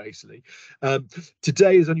die, basically.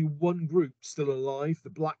 Today, there's only one group still alive, the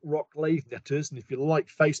Black Rock Lathe Netters, and if you like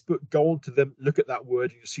Facebook, go onto them, look at that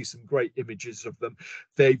word, and you'll see some great images of them.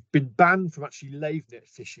 They've been banned from actually lathe net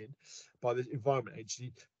fishing by the Environment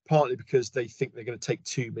Agency partly because they think they're going to take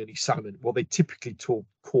too many salmon. Well, they typically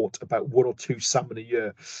caught about 1 or 2 salmon a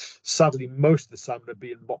year. Sadly, most of the salmon are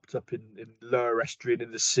being mopped up in lower estuary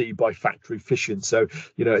in the sea by factory fishing. So,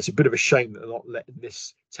 it's a bit of a shame that they're not letting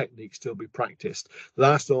this technique still be practiced. The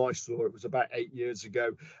last time I saw it was about 8 years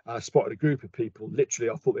ago. I spotted a group of people. Literally,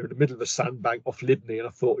 I thought they were in the middle of a sandbank off Lydney, and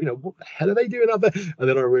I thought, what the hell are they doing out there? And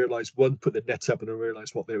then I realised, one, put the net up, and I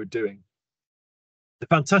realised what they were doing. A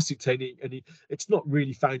fantastic technique, and it's not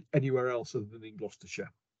really found anywhere else other than in Gloucestershire.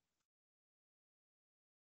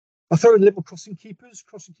 I throw in level crossing keepers.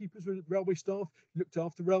 Crossing keepers were railway staff, looked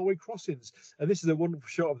after railway crossings. And this is a wonderful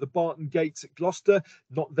shot of the Barton Gates at Gloucester.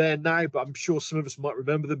 Not there now, but I'm sure some of us might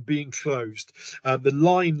remember them being closed. The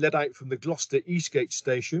line led out from the Gloucester Eastgate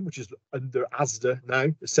station, which is under Asda now,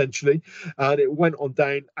 essentially. And it went on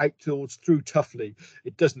down out towards through Tuffley.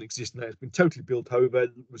 It doesn't exist now. It's been totally built over.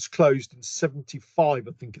 It was closed in 75,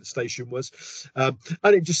 I think the station was. And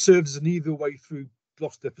it just served as an either way through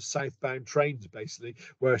Gloucester for southbound trains, basically,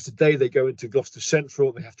 whereas today they go into Gloucester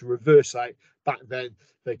Central, they have to reverse out. Back then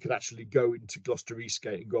they could actually go into Gloucester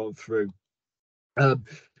Eastgate and go on through.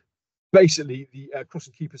 Basically, the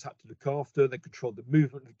crossing keepers had to look after. They controlled the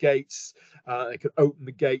movement of the gates. They could open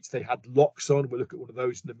the gates. They had locks on. We'll look at one of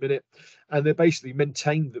those in a minute. And they basically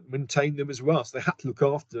maintained them as well. So they had to look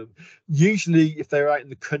after them. Usually, if they were out in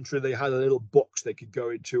the country, they had a little box they could go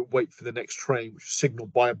into and wait for the next train, which was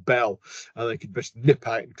signalled by a bell. And they could just nip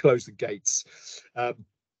out and close the gates.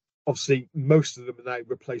 Obviously, most of them are now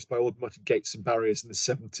replaced by automatic gates and barriers in the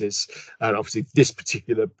 70s. And obviously, this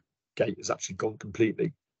particular gate has actually gone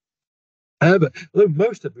completely. But although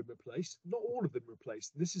most have been replaced, not all of them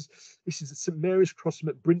replaced. This is at St Mary's Crossing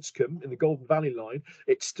at Brinscombe in the Golden Valley line.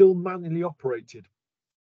 It's still manually operated.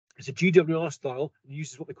 It's a GWR style and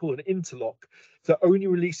uses what they call an interlock that only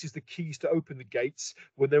releases the keys to open the gates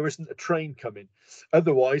when there isn't a train coming.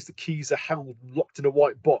 Otherwise, the keys are held and locked in a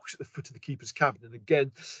white box at the foot of the keeper's cabin. And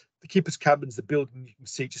again, the keeper's cabin is the building you can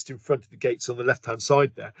see just in front of the gates on the left-hand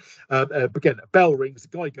side there. Again, a bell rings,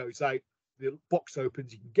 the guy goes out, the box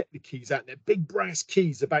opens, you can get the keys out. They're big brass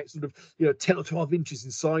keys, about sort of 10 or 12 inches in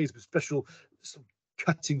size, with special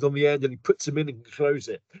cuttings on the end, and he puts them in and can close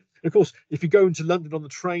it. And of course, if you go into London on the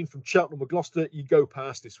train from Cheltenham or Gloucester, you go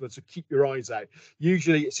past this one, so keep your eyes out.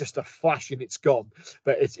 Usually it's just a flash and it's gone,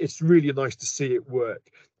 but it's really nice to see it work.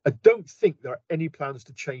 I don't think there are any plans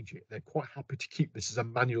to change it. They're quite happy to keep this as a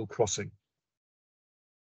manual crossing.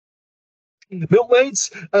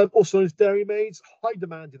 Milkmaids, also known as dairymaids, high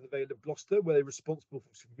demand in the Vale of Gloucester, where they're responsible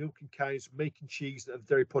for milking cows, making cheese, and other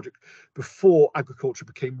dairy projects before agriculture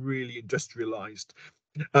became really industrialised.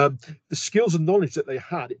 The skills and knowledge that they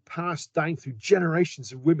had, it passed down through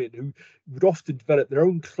generations of women who would often develop their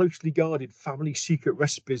own closely guarded family secret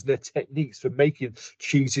recipes and their techniques for making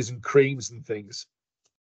cheeses and creams and things.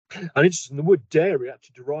 And interesting, the word dairy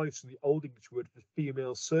actually derives from the Old English word for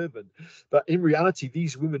female servant. But in reality,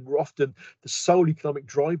 these women were often the sole economic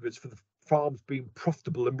drivers for the farms being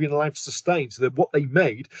profitable and being allowed to sustain. So that what they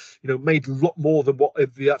made, made a lot more than what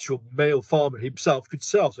the actual male farmer himself could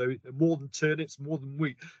sell. So more than turnips, more than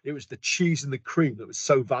wheat, it was the cheese and the cream that was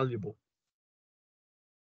so valuable.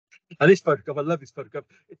 And this photograph, I love this photograph.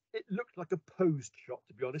 It looked like a posed shot,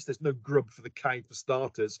 to be honest. There's no grub for the cow for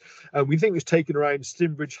starters. We think it was taken around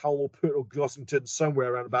Stinbridge, Hull, Port or Glossington,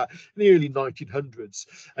 somewhere around about in the early 1900s.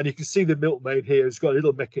 And you can see the milkmaid here who's got a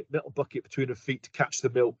little metal bucket between her feet to catch the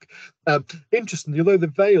milk. Interestingly, although the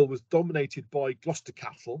Vale was dominated by Gloucester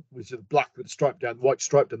cattle, which are black with a stripe down, white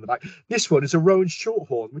stripe down the back, this one is a Rowan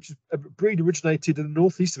Shorthorn, which is a breed originated in the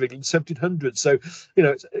northeast of England in 1700s. So,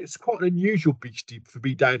 it's quite an unusual beastie for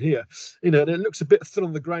me down here. And it looks a bit thin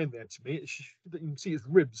on the ground there to me. You can see its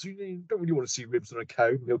ribs. You don't really want to see ribs on a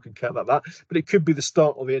cow, milking cow like that, but it could be the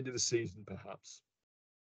start or the end of the season, perhaps.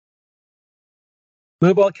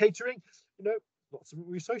 Mobile catering, not something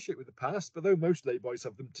we associate with the past, but though most lay-bys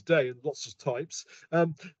have them today and lots of types,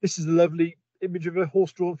 this is a lovely image of a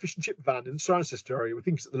horse-drawn fish and chip van in the Cirencester area. We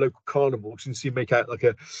think it's at the local carnival, because you can see make out like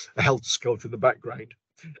a helter-skelter in the background.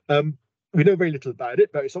 We know very little about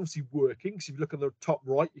it, but it's obviously working. So if you look on the top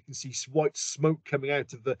right, you can see white smoke coming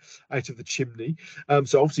out of the chimney.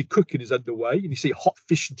 So obviously cooking is underway, and you see hot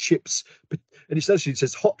fish and chips, and it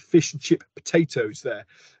says hot fish and chip potatoes there.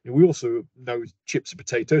 And we also know chips and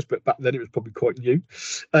potatoes, but back then it was probably quite new.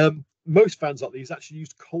 Most fans like these actually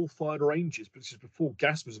used coal-fired ranges, but this is before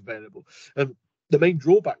gas was available. And the main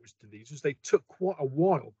drawback to these was they took quite a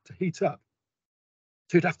while to heat up.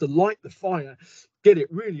 So you'd have to light the fire, get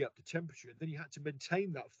it really up to temperature, and then you had to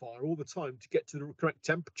maintain that fire all the time to get to the correct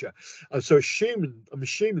temperature. And so I'm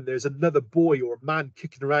assuming there's another boy or a man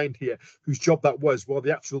kicking around here whose job that was, while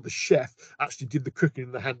the chef actually did the cooking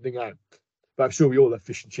and the handing out. But I'm sure we all have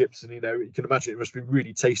fish and chips, and you can imagine it must be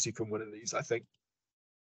really tasty from one of these, I think.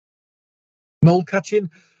 Mole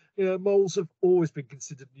catching. Moles have always been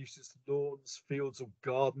considered nuisance to lawns, fields, or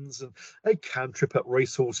gardens, and they can trip up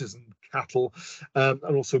racehorses and cattle. And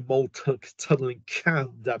also, mole tunneling can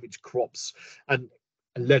damage crops, and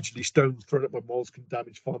allegedly stones thrown up by moles can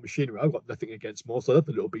damage farm machinery. I've got nothing against moles. I love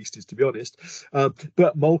the little beasties, to be honest.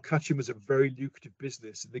 But mole catching was a very lucrative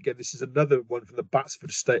business. And again, this is another one from the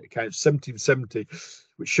Batsford Estate account, 1770,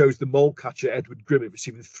 which shows the mole catcher Edward Grimmett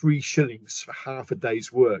receiving 3 shillings for half a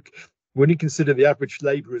day's work. When you consider the average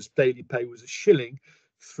labourer's daily pay was a shilling,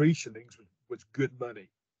 3 shillings was good money.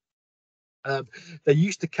 They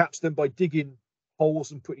used to catch them by digging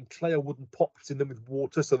holes and putting clay or wooden pots in them with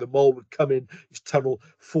water, so the mole would come in his tunnel,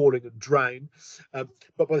 falling and drown.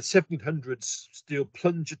 But by the 1700s, steel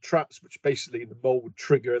plunger traps, which basically the mole would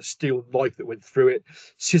trigger a steel knife that went through it,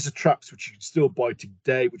 scissor traps, which you can still buy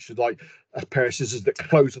today, which are like a pair of scissors that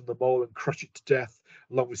close on the mole and crush it to death,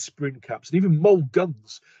 along with spring caps, and even mole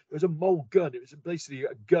guns. There was a mole gun. It was basically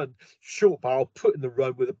a gun, short barrel, put in the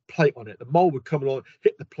run with a plate on it. The mole would come along,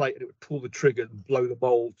 hit the plate, and it would pull the trigger and blow the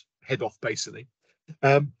mole's head off, basically.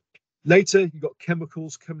 Later, you got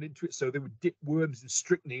chemicals coming into it, so they would dip worms in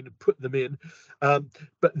strychnine and put them in.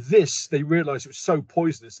 But this, they realised it was so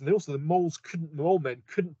poisonous, and also the mole men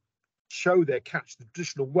couldn't show their catch the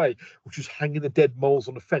traditional way, which was hanging the dead moles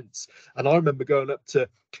on a fence. And I remember going up to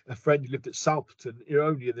a friend who lived at Salperton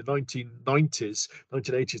only in the 1980s,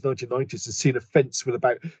 1990s, and seeing a fence with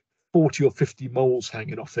about 40 or 50 moles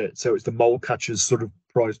hanging off it. So it's the mole catcher's sort of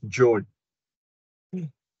pride and joy.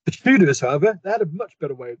 The Tudors, however, they had a much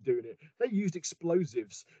better way of doing it. They used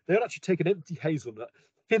explosives. They would actually take an empty hazelnut,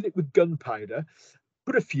 fill it with gunpowder,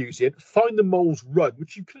 put a fuse in, find the mole's run,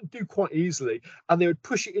 which you couldn't do quite easily, and they would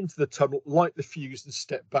push it into the tunnel, light the fuse, and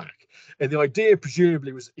step back. And the idea,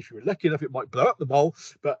 presumably, was if you were lucky enough, it might blow up the mole,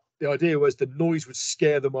 but the idea was the noise would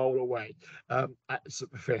scare the mole away. It's a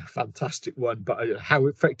fantastic one, but how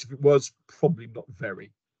effective it was, probably not very.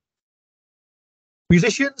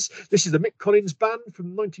 Musicians, this is the Mick Collins Band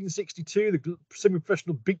from 1962, the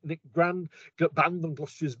semi-professional beatnik band on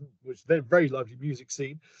Gloucestershire's, which they're a very lively music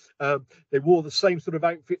scene. They wore the same sort of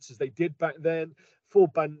outfits as they did back then. 4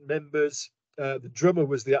 band members. The drummer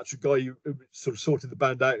was the actual guy who sort of sorted the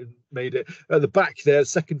band out and made it. At the back there,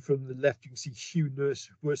 second from the left, you can see Hugh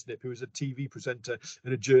Worsnip, who was a TV presenter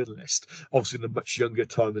and a journalist, obviously in a much younger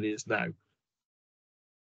time than he is now.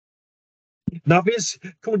 Navvies,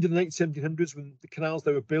 coming to the late 1700s, when the canals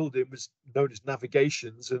they were building was known as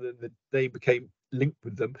navigations, and then the name became linked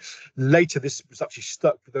with them. Later, this was actually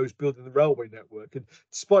stuck for those building the railway network. And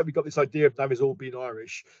despite we got this idea of navvies all being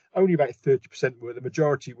Irish, only about 30% were. The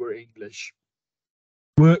majority were English.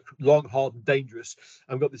 Work long, hard, and dangerous.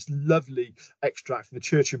 And we've got this lovely extract from the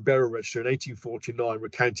Church and Burial Register in 1849,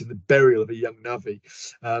 recounting the burial of a young navvy.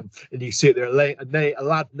 And you see it there, a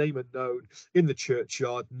lad name unknown in the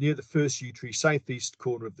churchyard near the first yew tree, southeast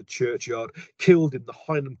corner of the churchyard, killed in the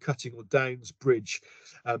Hynham Cutting or Downs Bridge.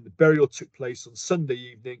 The burial took place on Sunday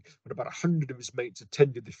evening when about 100 of his mates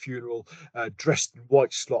attended the funeral, dressed in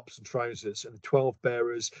white slops and trousers, and the 12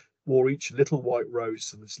 bearers wore each a little white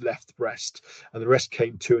rose on his left breast, and the rest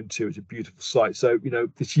came 2 and 2. It's a beautiful sight. So,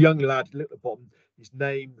 this young lad, look at the bottom, his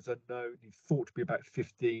name was unknown. He thought to be about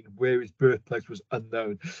 15. Where his birthplace was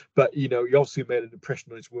unknown. But, he obviously made an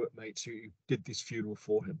impression on his workmates who did this funeral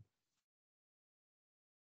for him.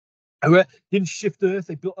 However, didn't shift earth,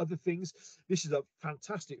 they built other things. This is a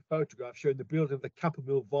fantastic photograph showing the building of the Capel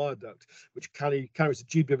Mill Viaduct, which carries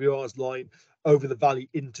the GWR's line over the valley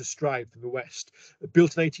into Stroud from the west.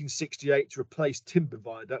 Built in 1868 to replace a timber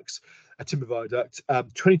viaduct,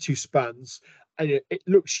 22 spans, and it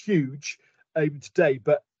looks huge even today,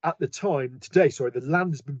 but at the time, the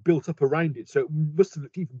land has been built up around it, so it must have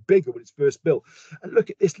looked even bigger when it's first built. And look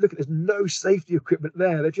at this, there's no safety equipment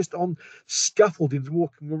there. They're just on scaffoldings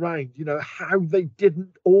walking around. How they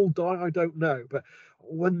didn't all die, I don't know, but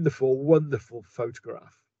wonderful, wonderful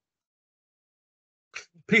photograph.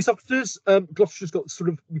 Police officers, Gloucestershire's got sort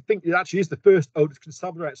of, we think it actually is the first oldest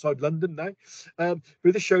constabulary outside London now.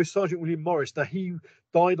 But this shows Sergeant William Morris. Now, he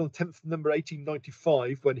died on 10th of November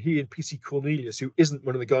 1895 when he and PC Cornelius, who isn't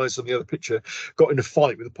one of the guys on the other picture, got in a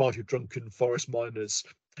fight with a party of drunken forest miners.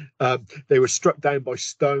 They were struck down by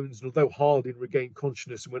stones, and although Harding regained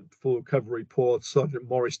consciousness and went for full recovery, poor Sergeant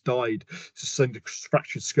Morris died, sustained a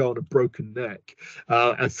fractured skull and a broken neck.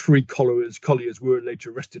 And 3 colliers were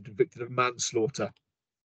later arrested and convicted of manslaughter.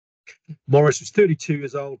 Morris was 32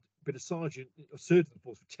 years old, been a sergeant, served in the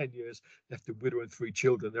force for 10 years, left a widow and 3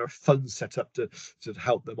 children. There are funds set up to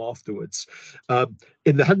help them afterwards.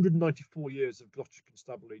 In the 194 years of Gloucestershire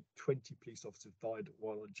Constabulary, 20 police officers died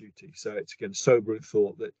while on duty. So it's again sobering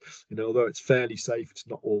thought that, although it's fairly safe, it's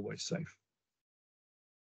not always safe.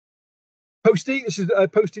 Posting, this is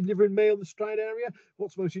posted liver and mail in the Stroud area.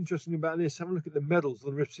 What's most interesting about this? Have a look at the medals on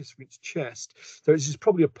the recipient's chest. So this is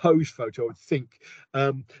probably a pose photo, I would think.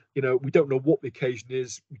 We don't know what the occasion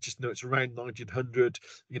is. We just know it's around 1900.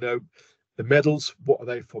 The medals, what are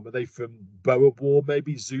they from? Are they from Boer War,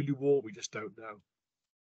 maybe Zulu War? We just don't know.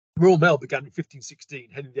 Royal Mail began in 1516.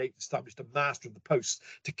 Henry VIII established a master of the post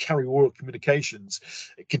to carry royal communications.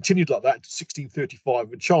 It continued like that until 1635,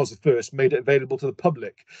 when Charles I made it available to the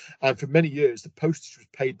public. And for many years, the postage was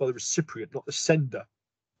paid by the recipient, not the sender.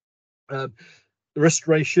 The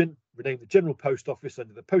Restoration renamed the General Post Office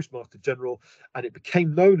under the Postmaster General, and it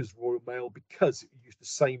became known as Royal Mail because it used the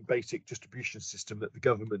same basic distribution system that the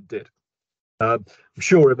government did. I'm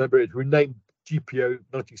sure, remember, it renamed GPO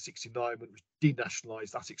 1969 when it was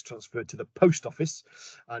denationalised, assets transferred to the Post Office,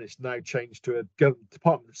 and it's now changed to a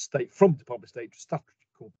Department of State, from Department of State to Statutory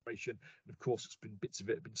Corporation, and of course bits of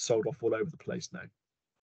it have been sold off all over the place now.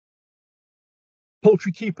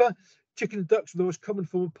 Poultry keeper. Chicken and ducks are the most common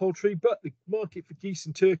form of poultry, but the market for geese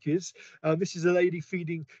and turkeys. This is a lady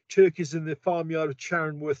feeding turkeys in the farmyard of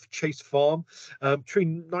Charonworth Chase Farm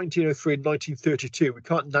between 1903 and 1932. We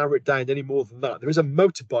can't narrow it down any more than that. There is a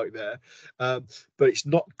motorbike there, but it's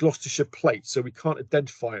not Gloucestershire plate, so we can't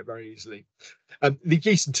identify it very easily. The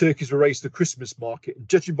geese and turkeys were raised at the Christmas market, and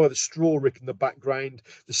judging by the straw rick in the background,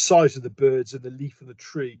 the size of the birds and the leaf of the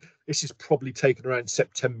tree, this is probably taken around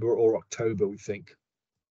September or October, we think.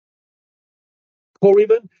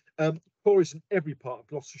 Quarrymen, quarries in every part of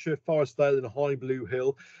Gloucestershire, Forestdale and High Blue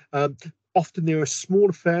Hill. Often they are small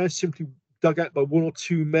affairs, simply dug out by 1 or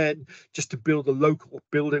 2 men just to build a local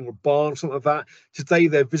building or barn or something like that. Today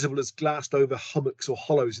they're visible as glassed over hummocks or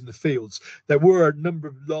hollows in the fields. There were a number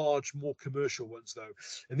of large, more commercial ones though,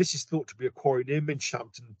 and this is thought to be a quarry near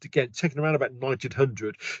Minshampton, again taken around about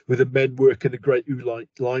 1900, with the men working the great oolite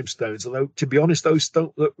limestones, although to be honest those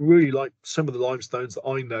don't look really like some of the limestones that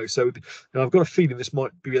I know, so I've got a feeling this might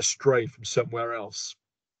be a stray from somewhere else.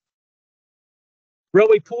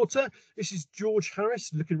 Railway porter, this is George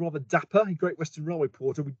Harris, looking rather dapper, a Great Western Railway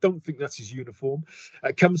porter. We don't think that's his uniform.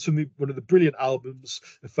 It comes from one of the brilliant albums,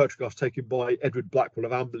 a photograph taken by Edward Blackwell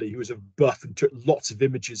of Amberley, who was a buff and took lots of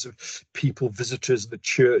images of people, visitors in the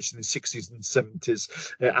church in the 60s and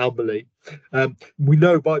 70s at Amberley. We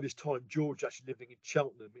know by this time George actually living in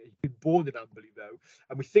Cheltenham. He'd been born in Amberley though,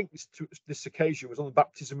 and we think this occasion was on the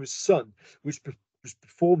baptism of his son, which was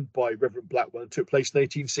performed by Reverend Blackwell and took place in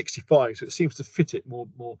 1865. So it seems to fit it more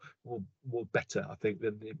better, I think,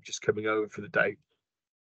 than him just coming over for the day.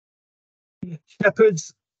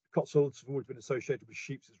 Shepherds. Cotswolds have always been associated with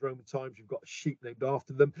sheep since Roman times. You've got a sheep named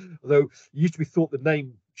after them, although it used to be thought the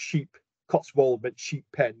name sheep Cotswold meant sheep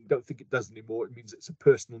pen. Don't think it does anymore. It means it's a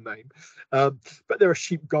personal name. But there are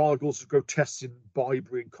sheep gargles, grotesques in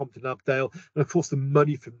Bybury and Compton Abdale. And of course, the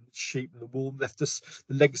money from sheep and the wool left us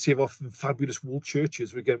the legacy of often fabulous wool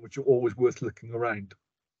churches, again, which are always worth looking around.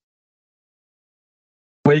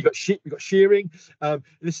 Where you got sheep, you got shearing.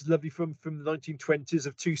 This is lovely from the 1920s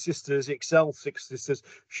of 2 sisters, the Excel 6 sisters.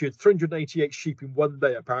 She had 388 sheep in one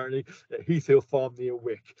day, apparently, at Heathhill Farm near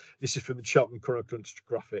Wick. This is from the Cheltenham Chronicle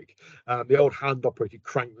graphic. The old hand-operated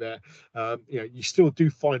crank there. You still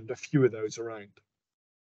do find a few of those around.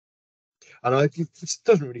 And this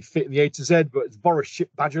doesn't really fit in the A to Z, but it's Boris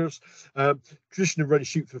ship badgers. Tradition of running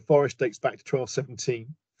sheep for the forest dates back to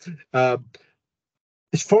 1217.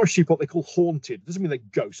 It's forest sheep, what they call haunted. It doesn't mean they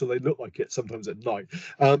ghost, so they look like it sometimes at night.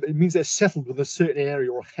 It means they're settled with a certain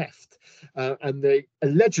area or heft, and they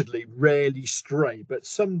allegedly rarely stray, but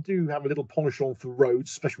some do have a little polish on for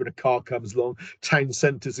roads, especially when a car comes along, town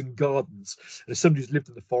centres and gardens. And as somebody who's lived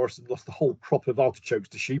in the forest and lost the whole crop of artichokes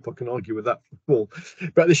to sheep, I can argue with that for full.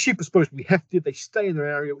 But the sheep are supposed to be hefted. They stay in their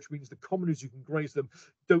area, which means the commoners who can graze them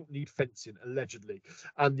don't need fencing, allegedly.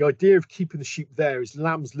 And the idea of keeping the sheep there is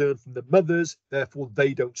lambs learn from the mothers, therefore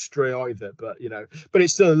they don't stray either. But but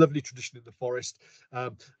it's still a lovely tradition in the forest.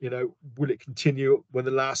 Will it continue when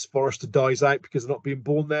the last forester dies out because they're not being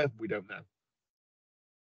born there? We don't know.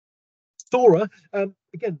 Sora,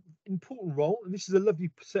 again, important role, and this is a lovely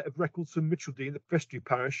set of records from Mitchell in the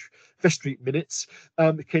Vestry minutes.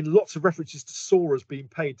 Again, lots of references to Soras being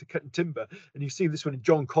paid to cutting timber, and you see this one in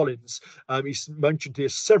John Collins. He's mentioned here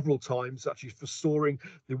several times actually for soaring.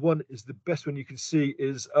 The one is the best one you can see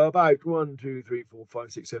is about 1, 2, 3, 4,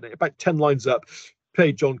 5, 6, 7, 8, about 10 lines up.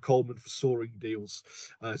 Paid John Coleman for soaring deals.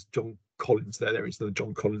 John Collins there is another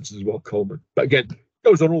John Collins as well, Coleman. But again,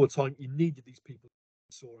 goes on all the time. You needed these people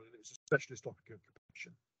soaring, and it was a specialist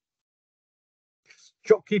occupation.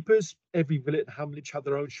 Shopkeepers, every village and hamlet had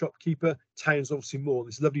their own shopkeeper. Towns obviously more.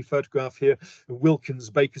 This lovely photograph here of Wilkins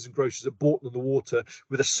bakers and grocers at Bourton on the Water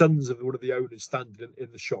with the sons of one of the owners standing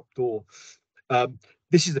in the shop door.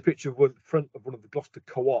 This is the picture of the front of one of the Gloucester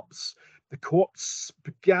co-ops. The co-ops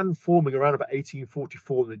began forming around about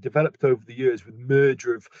 1844, and they developed over the years with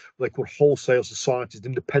merger of what they called wholesale societies and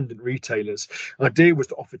independent retailers. The idea was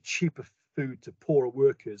to offer cheaper food to poorer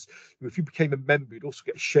workers, who, if you became a member, you'd also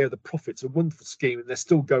get a share of the profits. A wonderful scheme, and they're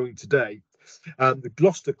still going today. The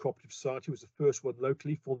Gloucester Cooperative Society was the first one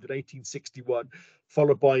locally, formed in 1861,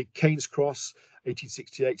 followed by Keynes Cross,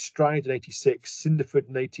 1868, Stride in 86, Cinderford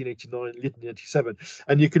in 1889, Lytton in 87.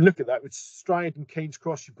 And you can look at that with Stride and Keynes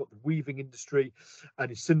Cross, you've got the weaving industry, and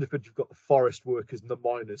in Cinderford, you've got the forest workers and the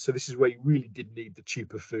miners. So this is where you really did need the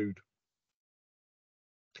cheaper food.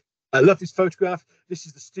 I love this photograph. This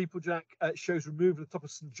is the steeplejack. It shows removal of the top of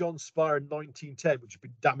St John's Spire in 1910, which had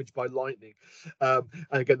been damaged by lightning. And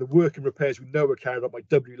again, the work and repairs we know were carried out by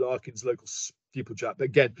W. Larkin's local steeplejack. But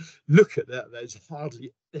again, look at that.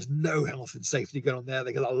 There's no health and safety going on there.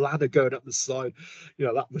 They got a ladder going up the side.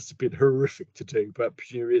 That must have been horrific to do. But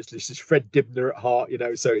this is Fred Dibner at heart,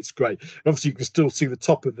 so it's great. And obviously, you can still see the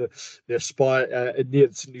top of the spire near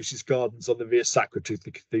the St Lucy's Gardens on the Via Sacra to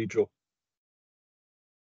the cathedral.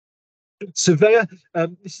 Surveyor,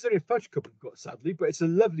 this is only a photocopy we've got, sadly, but it's a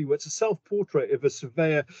lovely one. It's a self-portrait of a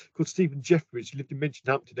surveyor called Stephen Jeffries, who lived in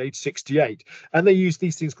Minchinhampton, age 68. And they used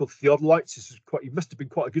these things called theodolites. He must have been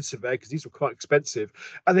quite a good surveyor because these were quite expensive.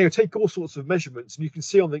 And they would take all sorts of measurements. And you can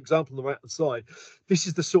see on the example on the right-hand side, this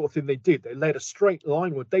is the sort of thing they did. They laid a straight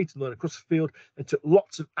line or a datum line across the field and took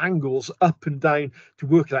lots of angles up and down to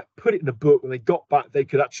work it out, put it in a book. When they got back, they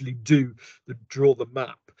could actually draw the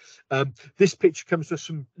map. This picture comes to us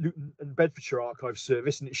from Luton and Bedfordshire Archive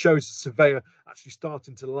Service, and it shows the surveyor actually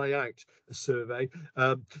starting to lay out a survey.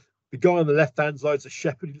 The guy on the left-hand side is a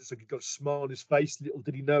shepherd. He looks like he's got a smile on his face. Little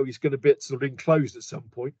did he know he's going to be sort of enclosed at some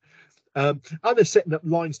point. And they're setting up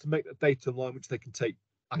lines to make the data line, which they can take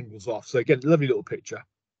angles off. So again, lovely little picture.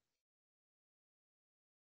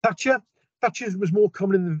 Thatcher was more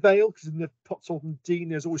common in the Vale, because in the Potsold and Dean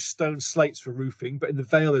there's always stone slates for roofing, but in the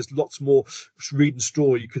Vale there's lots more reed and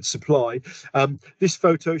straw you could supply. This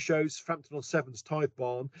photo shows Frampton on Seven's tithe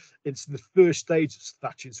barn. It's in the first stage of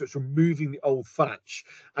thatching, so it's removing the old thatch,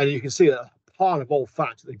 and you can see a pile of old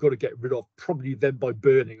thatch that they've got to get rid of, probably then by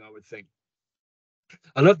burning, I would think.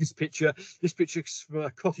 I love this picture. This picture is from a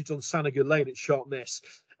cottage on Sanager Lane at Sharpness.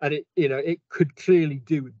 And it could clearly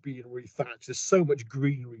do with being rethatched. There's so much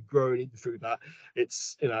greenery growing in through that.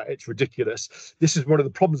 It's ridiculous. This is one of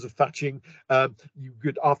the problems of thatching.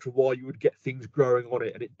 After a while, you would get things growing on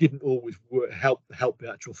it, and it didn't always help the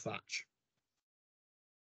actual thatch.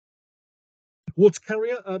 Water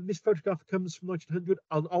carrier. This photograph comes from 1900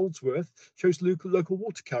 on Aldsworth. Shows local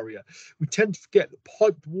water carrier. We tend to forget that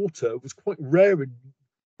piped water was quite rare in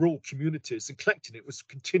rural communities, and collecting it was a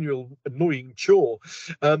continual annoying chore.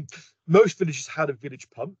 Most villages had a village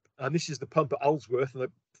pump, and this is the pump at Aldsworth, and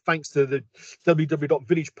thanks to the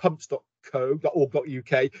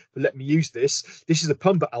www.villagepumps.co.uk for letting me use this. This is the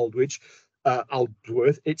pump at Aldsworth.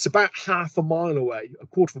 It's about half a mile away, a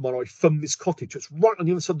quarter of a mile away from this cottage. It's right on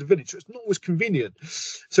the other side of the village, so it's not always convenient.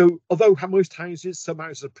 So although most houses, some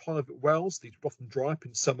houses are private wells, these often dry up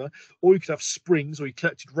in summer, or you could have springs or you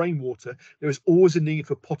collected rainwater, there is always a need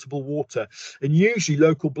for potable water. And usually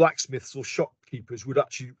local blacksmiths or shopkeepers would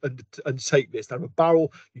actually undertake this. They have a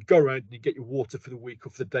barrel, you go around and you get your water for the week or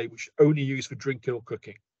for the day, which is only used for drinking or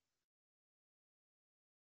cooking.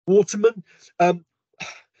 Watermen.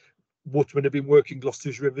 Watermen have been working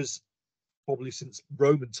Gloucester's rivers probably since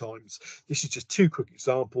Roman times. This is just two quick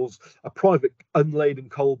examples. A private unladen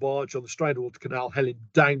coal barge on the Stradwater Canal heading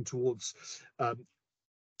down towards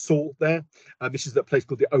Salt there. This is that place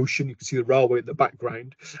called the Ocean. You can see the railway in the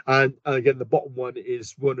background. And again, the bottom one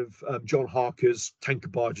is one of John Harker's tanker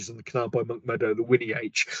barges on the canal by Monk Meadow, the Winnie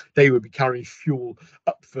H. They would be carrying fuel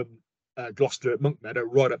up from Gloucester at Monk Meadow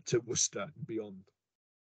right up to Worcester and beyond.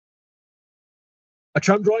 A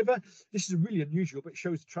tram driver. This is really unusual, but it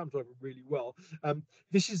shows the tram driver really well.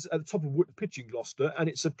 This is at the top of Wootton Pitch in Gloucester, and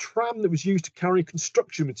it's a tram that was used to carry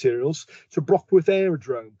construction materials to Brockworth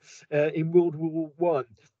Aerodrome in World War One.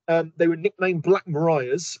 They were nicknamed Black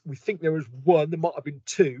Mariahs. We think there was one, there might have been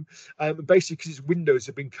two, basically because its windows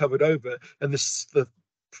have been covered over, and the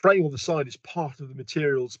frame on the side is part of the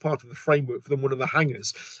materials, part of the framework for one of the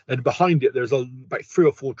hangars. And behind it, there's about 3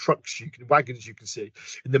 or 4 wagons you can see.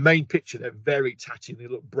 In the main picture, they're very tatty and they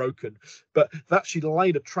look broken. But they actually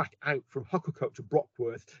laid a track out from Hucklecote to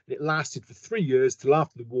Brockworth, and it lasted for 3 years till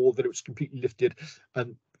after the war. Then it was completely lifted,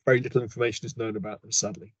 and very little information is known about them,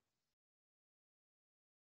 sadly.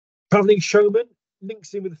 Travelling showman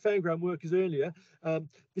links in with the fairground workers earlier.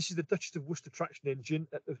 This is the Duchess of Worcester traction engine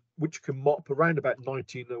at the Winchcombe Mop around about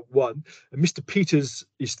 1901. And Mr. Peters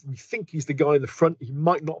we think he's the guy in the front. He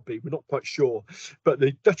might not be, we're not quite sure. But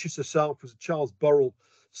the Duchess herself was a Charles Burrell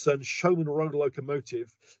son showman rode a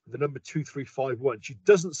locomotive with the number 2351. She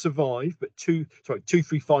doesn't survive, but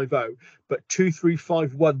 2350, but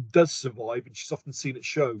 2351 does survive, and she's often seen at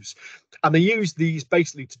shows. And they use these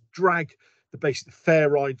basically to drag the basic fair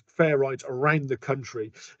rides around the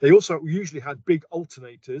country. They also usually had big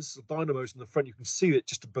alternators, dynamos in the front. You can see it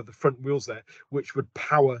just above the front wheels there, which would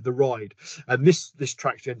power the ride. And this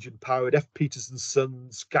traction engine powered F. Peters and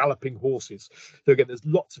Sons galloping horses. So again, there's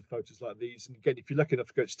lots of photos like these. And again, if you're lucky enough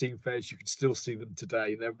to go to steam fairs, you can still see them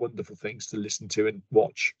today. And they're wonderful things to listen to and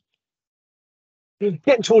watch.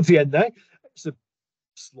 Getting towards the end there, it's a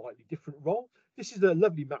slightly different role. This is a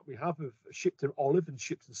lovely map we have of Shipton Olive and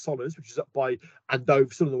Shipton Solars, which is up by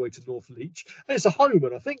Andover, some of the way to North Leach. And it's a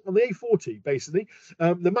highwayman, I think, on the A40, basically.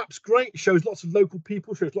 The map's great, shows lots of local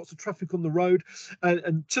people, shows lots of traffic on the road.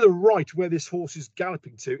 And to the right, where this horse is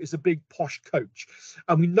galloping to, is a big posh coach.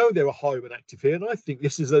 And we know there are highwaymen active here. And I think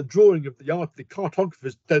this is a drawing of the art. The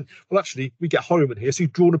cartographer's done, well, actually, we get highwayman here, so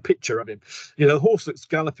he's drawn a picture of him. You know, the horse that's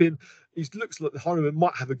galloping, he looks like the highwayman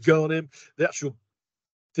might have a gun on him. The actual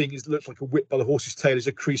thing looks like a whip by the horse's tail. Is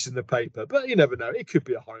a crease in the paper, but you never know. It could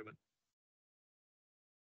be a highwayman.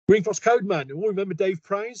 Green Cross Code Man. You all remember Dave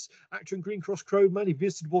Price, actor in Green Cross Code Man. He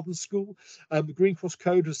visited Wadden School. The Green Cross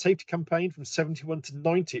Code was a safety campaign from 71 to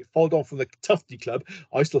 90. It followed on from the Tufty Club.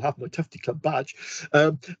 I still have my Tufty Club badge.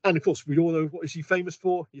 And of course, we all know, what is he famous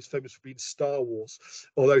for? He's famous for being Star Wars.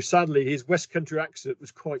 Although sadly, his West Country accent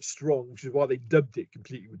was quite strong, which is why they dubbed it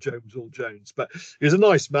completely with Jones All Jones. But he was a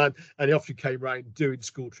nice man, and he often came around doing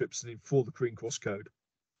school trips and for the Green Cross Code.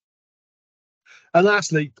 And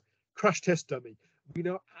lastly, Crash Test Dummy. We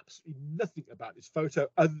know absolutely nothing about this photo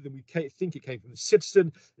other than we think it came from the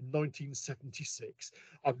Citizen in 1976.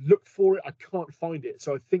 I've looked for it, I can't find it.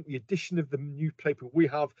 So I think the edition of the newspaper we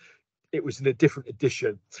have, it was in a different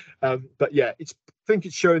edition. But yeah, I think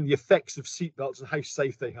it's showing the effects of seatbelts and how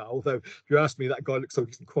safe they are. Although if you ask me, that guy looks like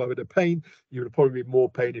he's in quite a bit of pain. You would have probably been more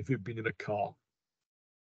pain if you'd been in a car.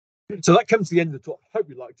 So that comes to the end of the talk. I hope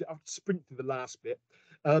you liked it. I'll sprint through the last bit.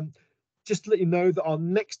 Just to let you know that our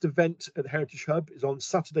next event at the Heritage Hub is on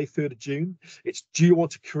Saturday, 3rd of June. It's Do You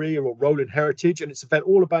Want a Career or Role in Heritage? And it's an event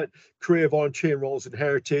all about career volunteer roles in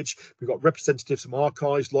heritage. We've got representatives from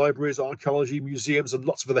archives, libraries, archaeology, museums, and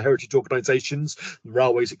lots of other heritage organisations,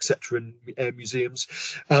 railways, etc., and museums.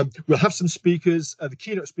 We'll have some speakers. The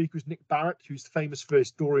keynote speaker is Nick Barrett, who's famous for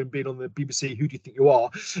historian being on the BBC Who Do You Think You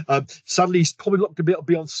Are? Sadly, he's probably not going to be able to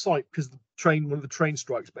be on site because of one of the train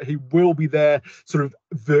strikes, but he will be there sort of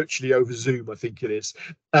virtually over Zoom, I think it is.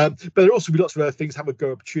 But there'll also be lots of other things, have a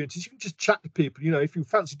go opportunities. You can just chat to people. You know, if you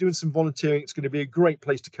fancy doing some volunteering, it's going to be a great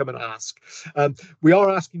place to come and ask. We are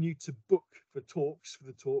asking you to book for the talks.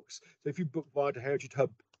 So if you book via the Heritage Hub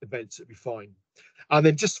events, it'll be fine. And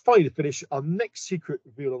then just finally to finish, our next Secret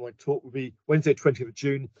Revealed Online talk will be Wednesday, 20th of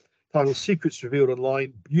June. Titled Secrets Revealed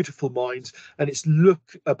Online, Beautiful Minds, and it's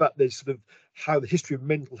look about the sort of how the history of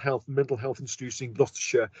mental health institutes in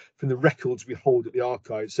Gloucestershire from the records we hold at the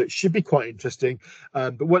archives. So it should be quite interesting.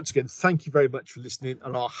 But once again, thank you very much for listening,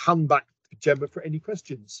 and I'll hand back to Gemma for any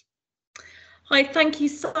questions. Hi, thank you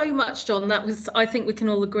so much, John. That was, I think we can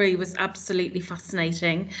all agree, was absolutely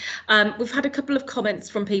fascinating. We've had a couple of comments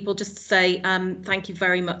from people just to say thank you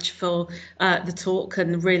very much for the talk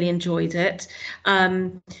and really enjoyed it.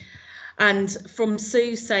 And from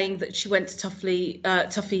Sue saying that she went to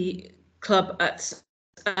Tuffy Club at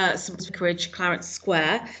St Vicarage, Clarence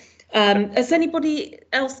Square. Has anybody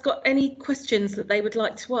else got any questions that they would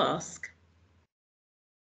like to ask?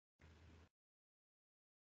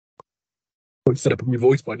 I've set up on your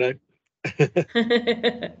voice by now.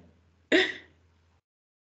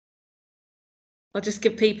 I'll just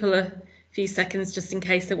give people a few seconds just in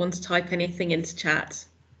case they want to type anything into chat.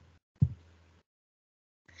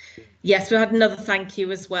 Yes, we had another thank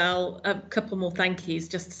you as well, a couple more thank yous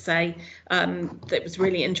just to say that it was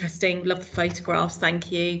really interesting. Love the photographs,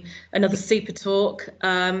 thank you. Another super talk.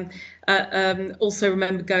 Also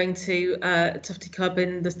remember going to Tufty Club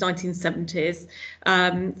in the 1970s.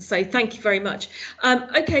 So thank you very much.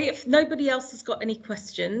 Okay, if nobody else has got any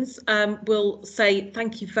questions, we'll say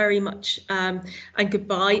thank you very much and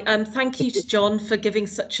goodbye. Thank you to John for giving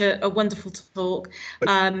such a wonderful talk.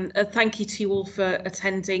 Thank you to you all for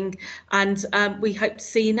attending, and we hope to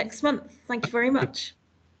see you next month. Thank you very much.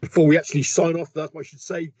 Before we actually sign off, that I should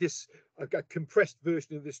say this a compressed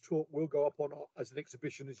version of this talk will go up on as an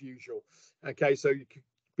exhibition as usual. Okay, so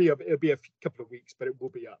it'll be a couple of weeks, but it will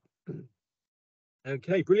be up.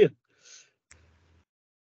 Okay, brilliant.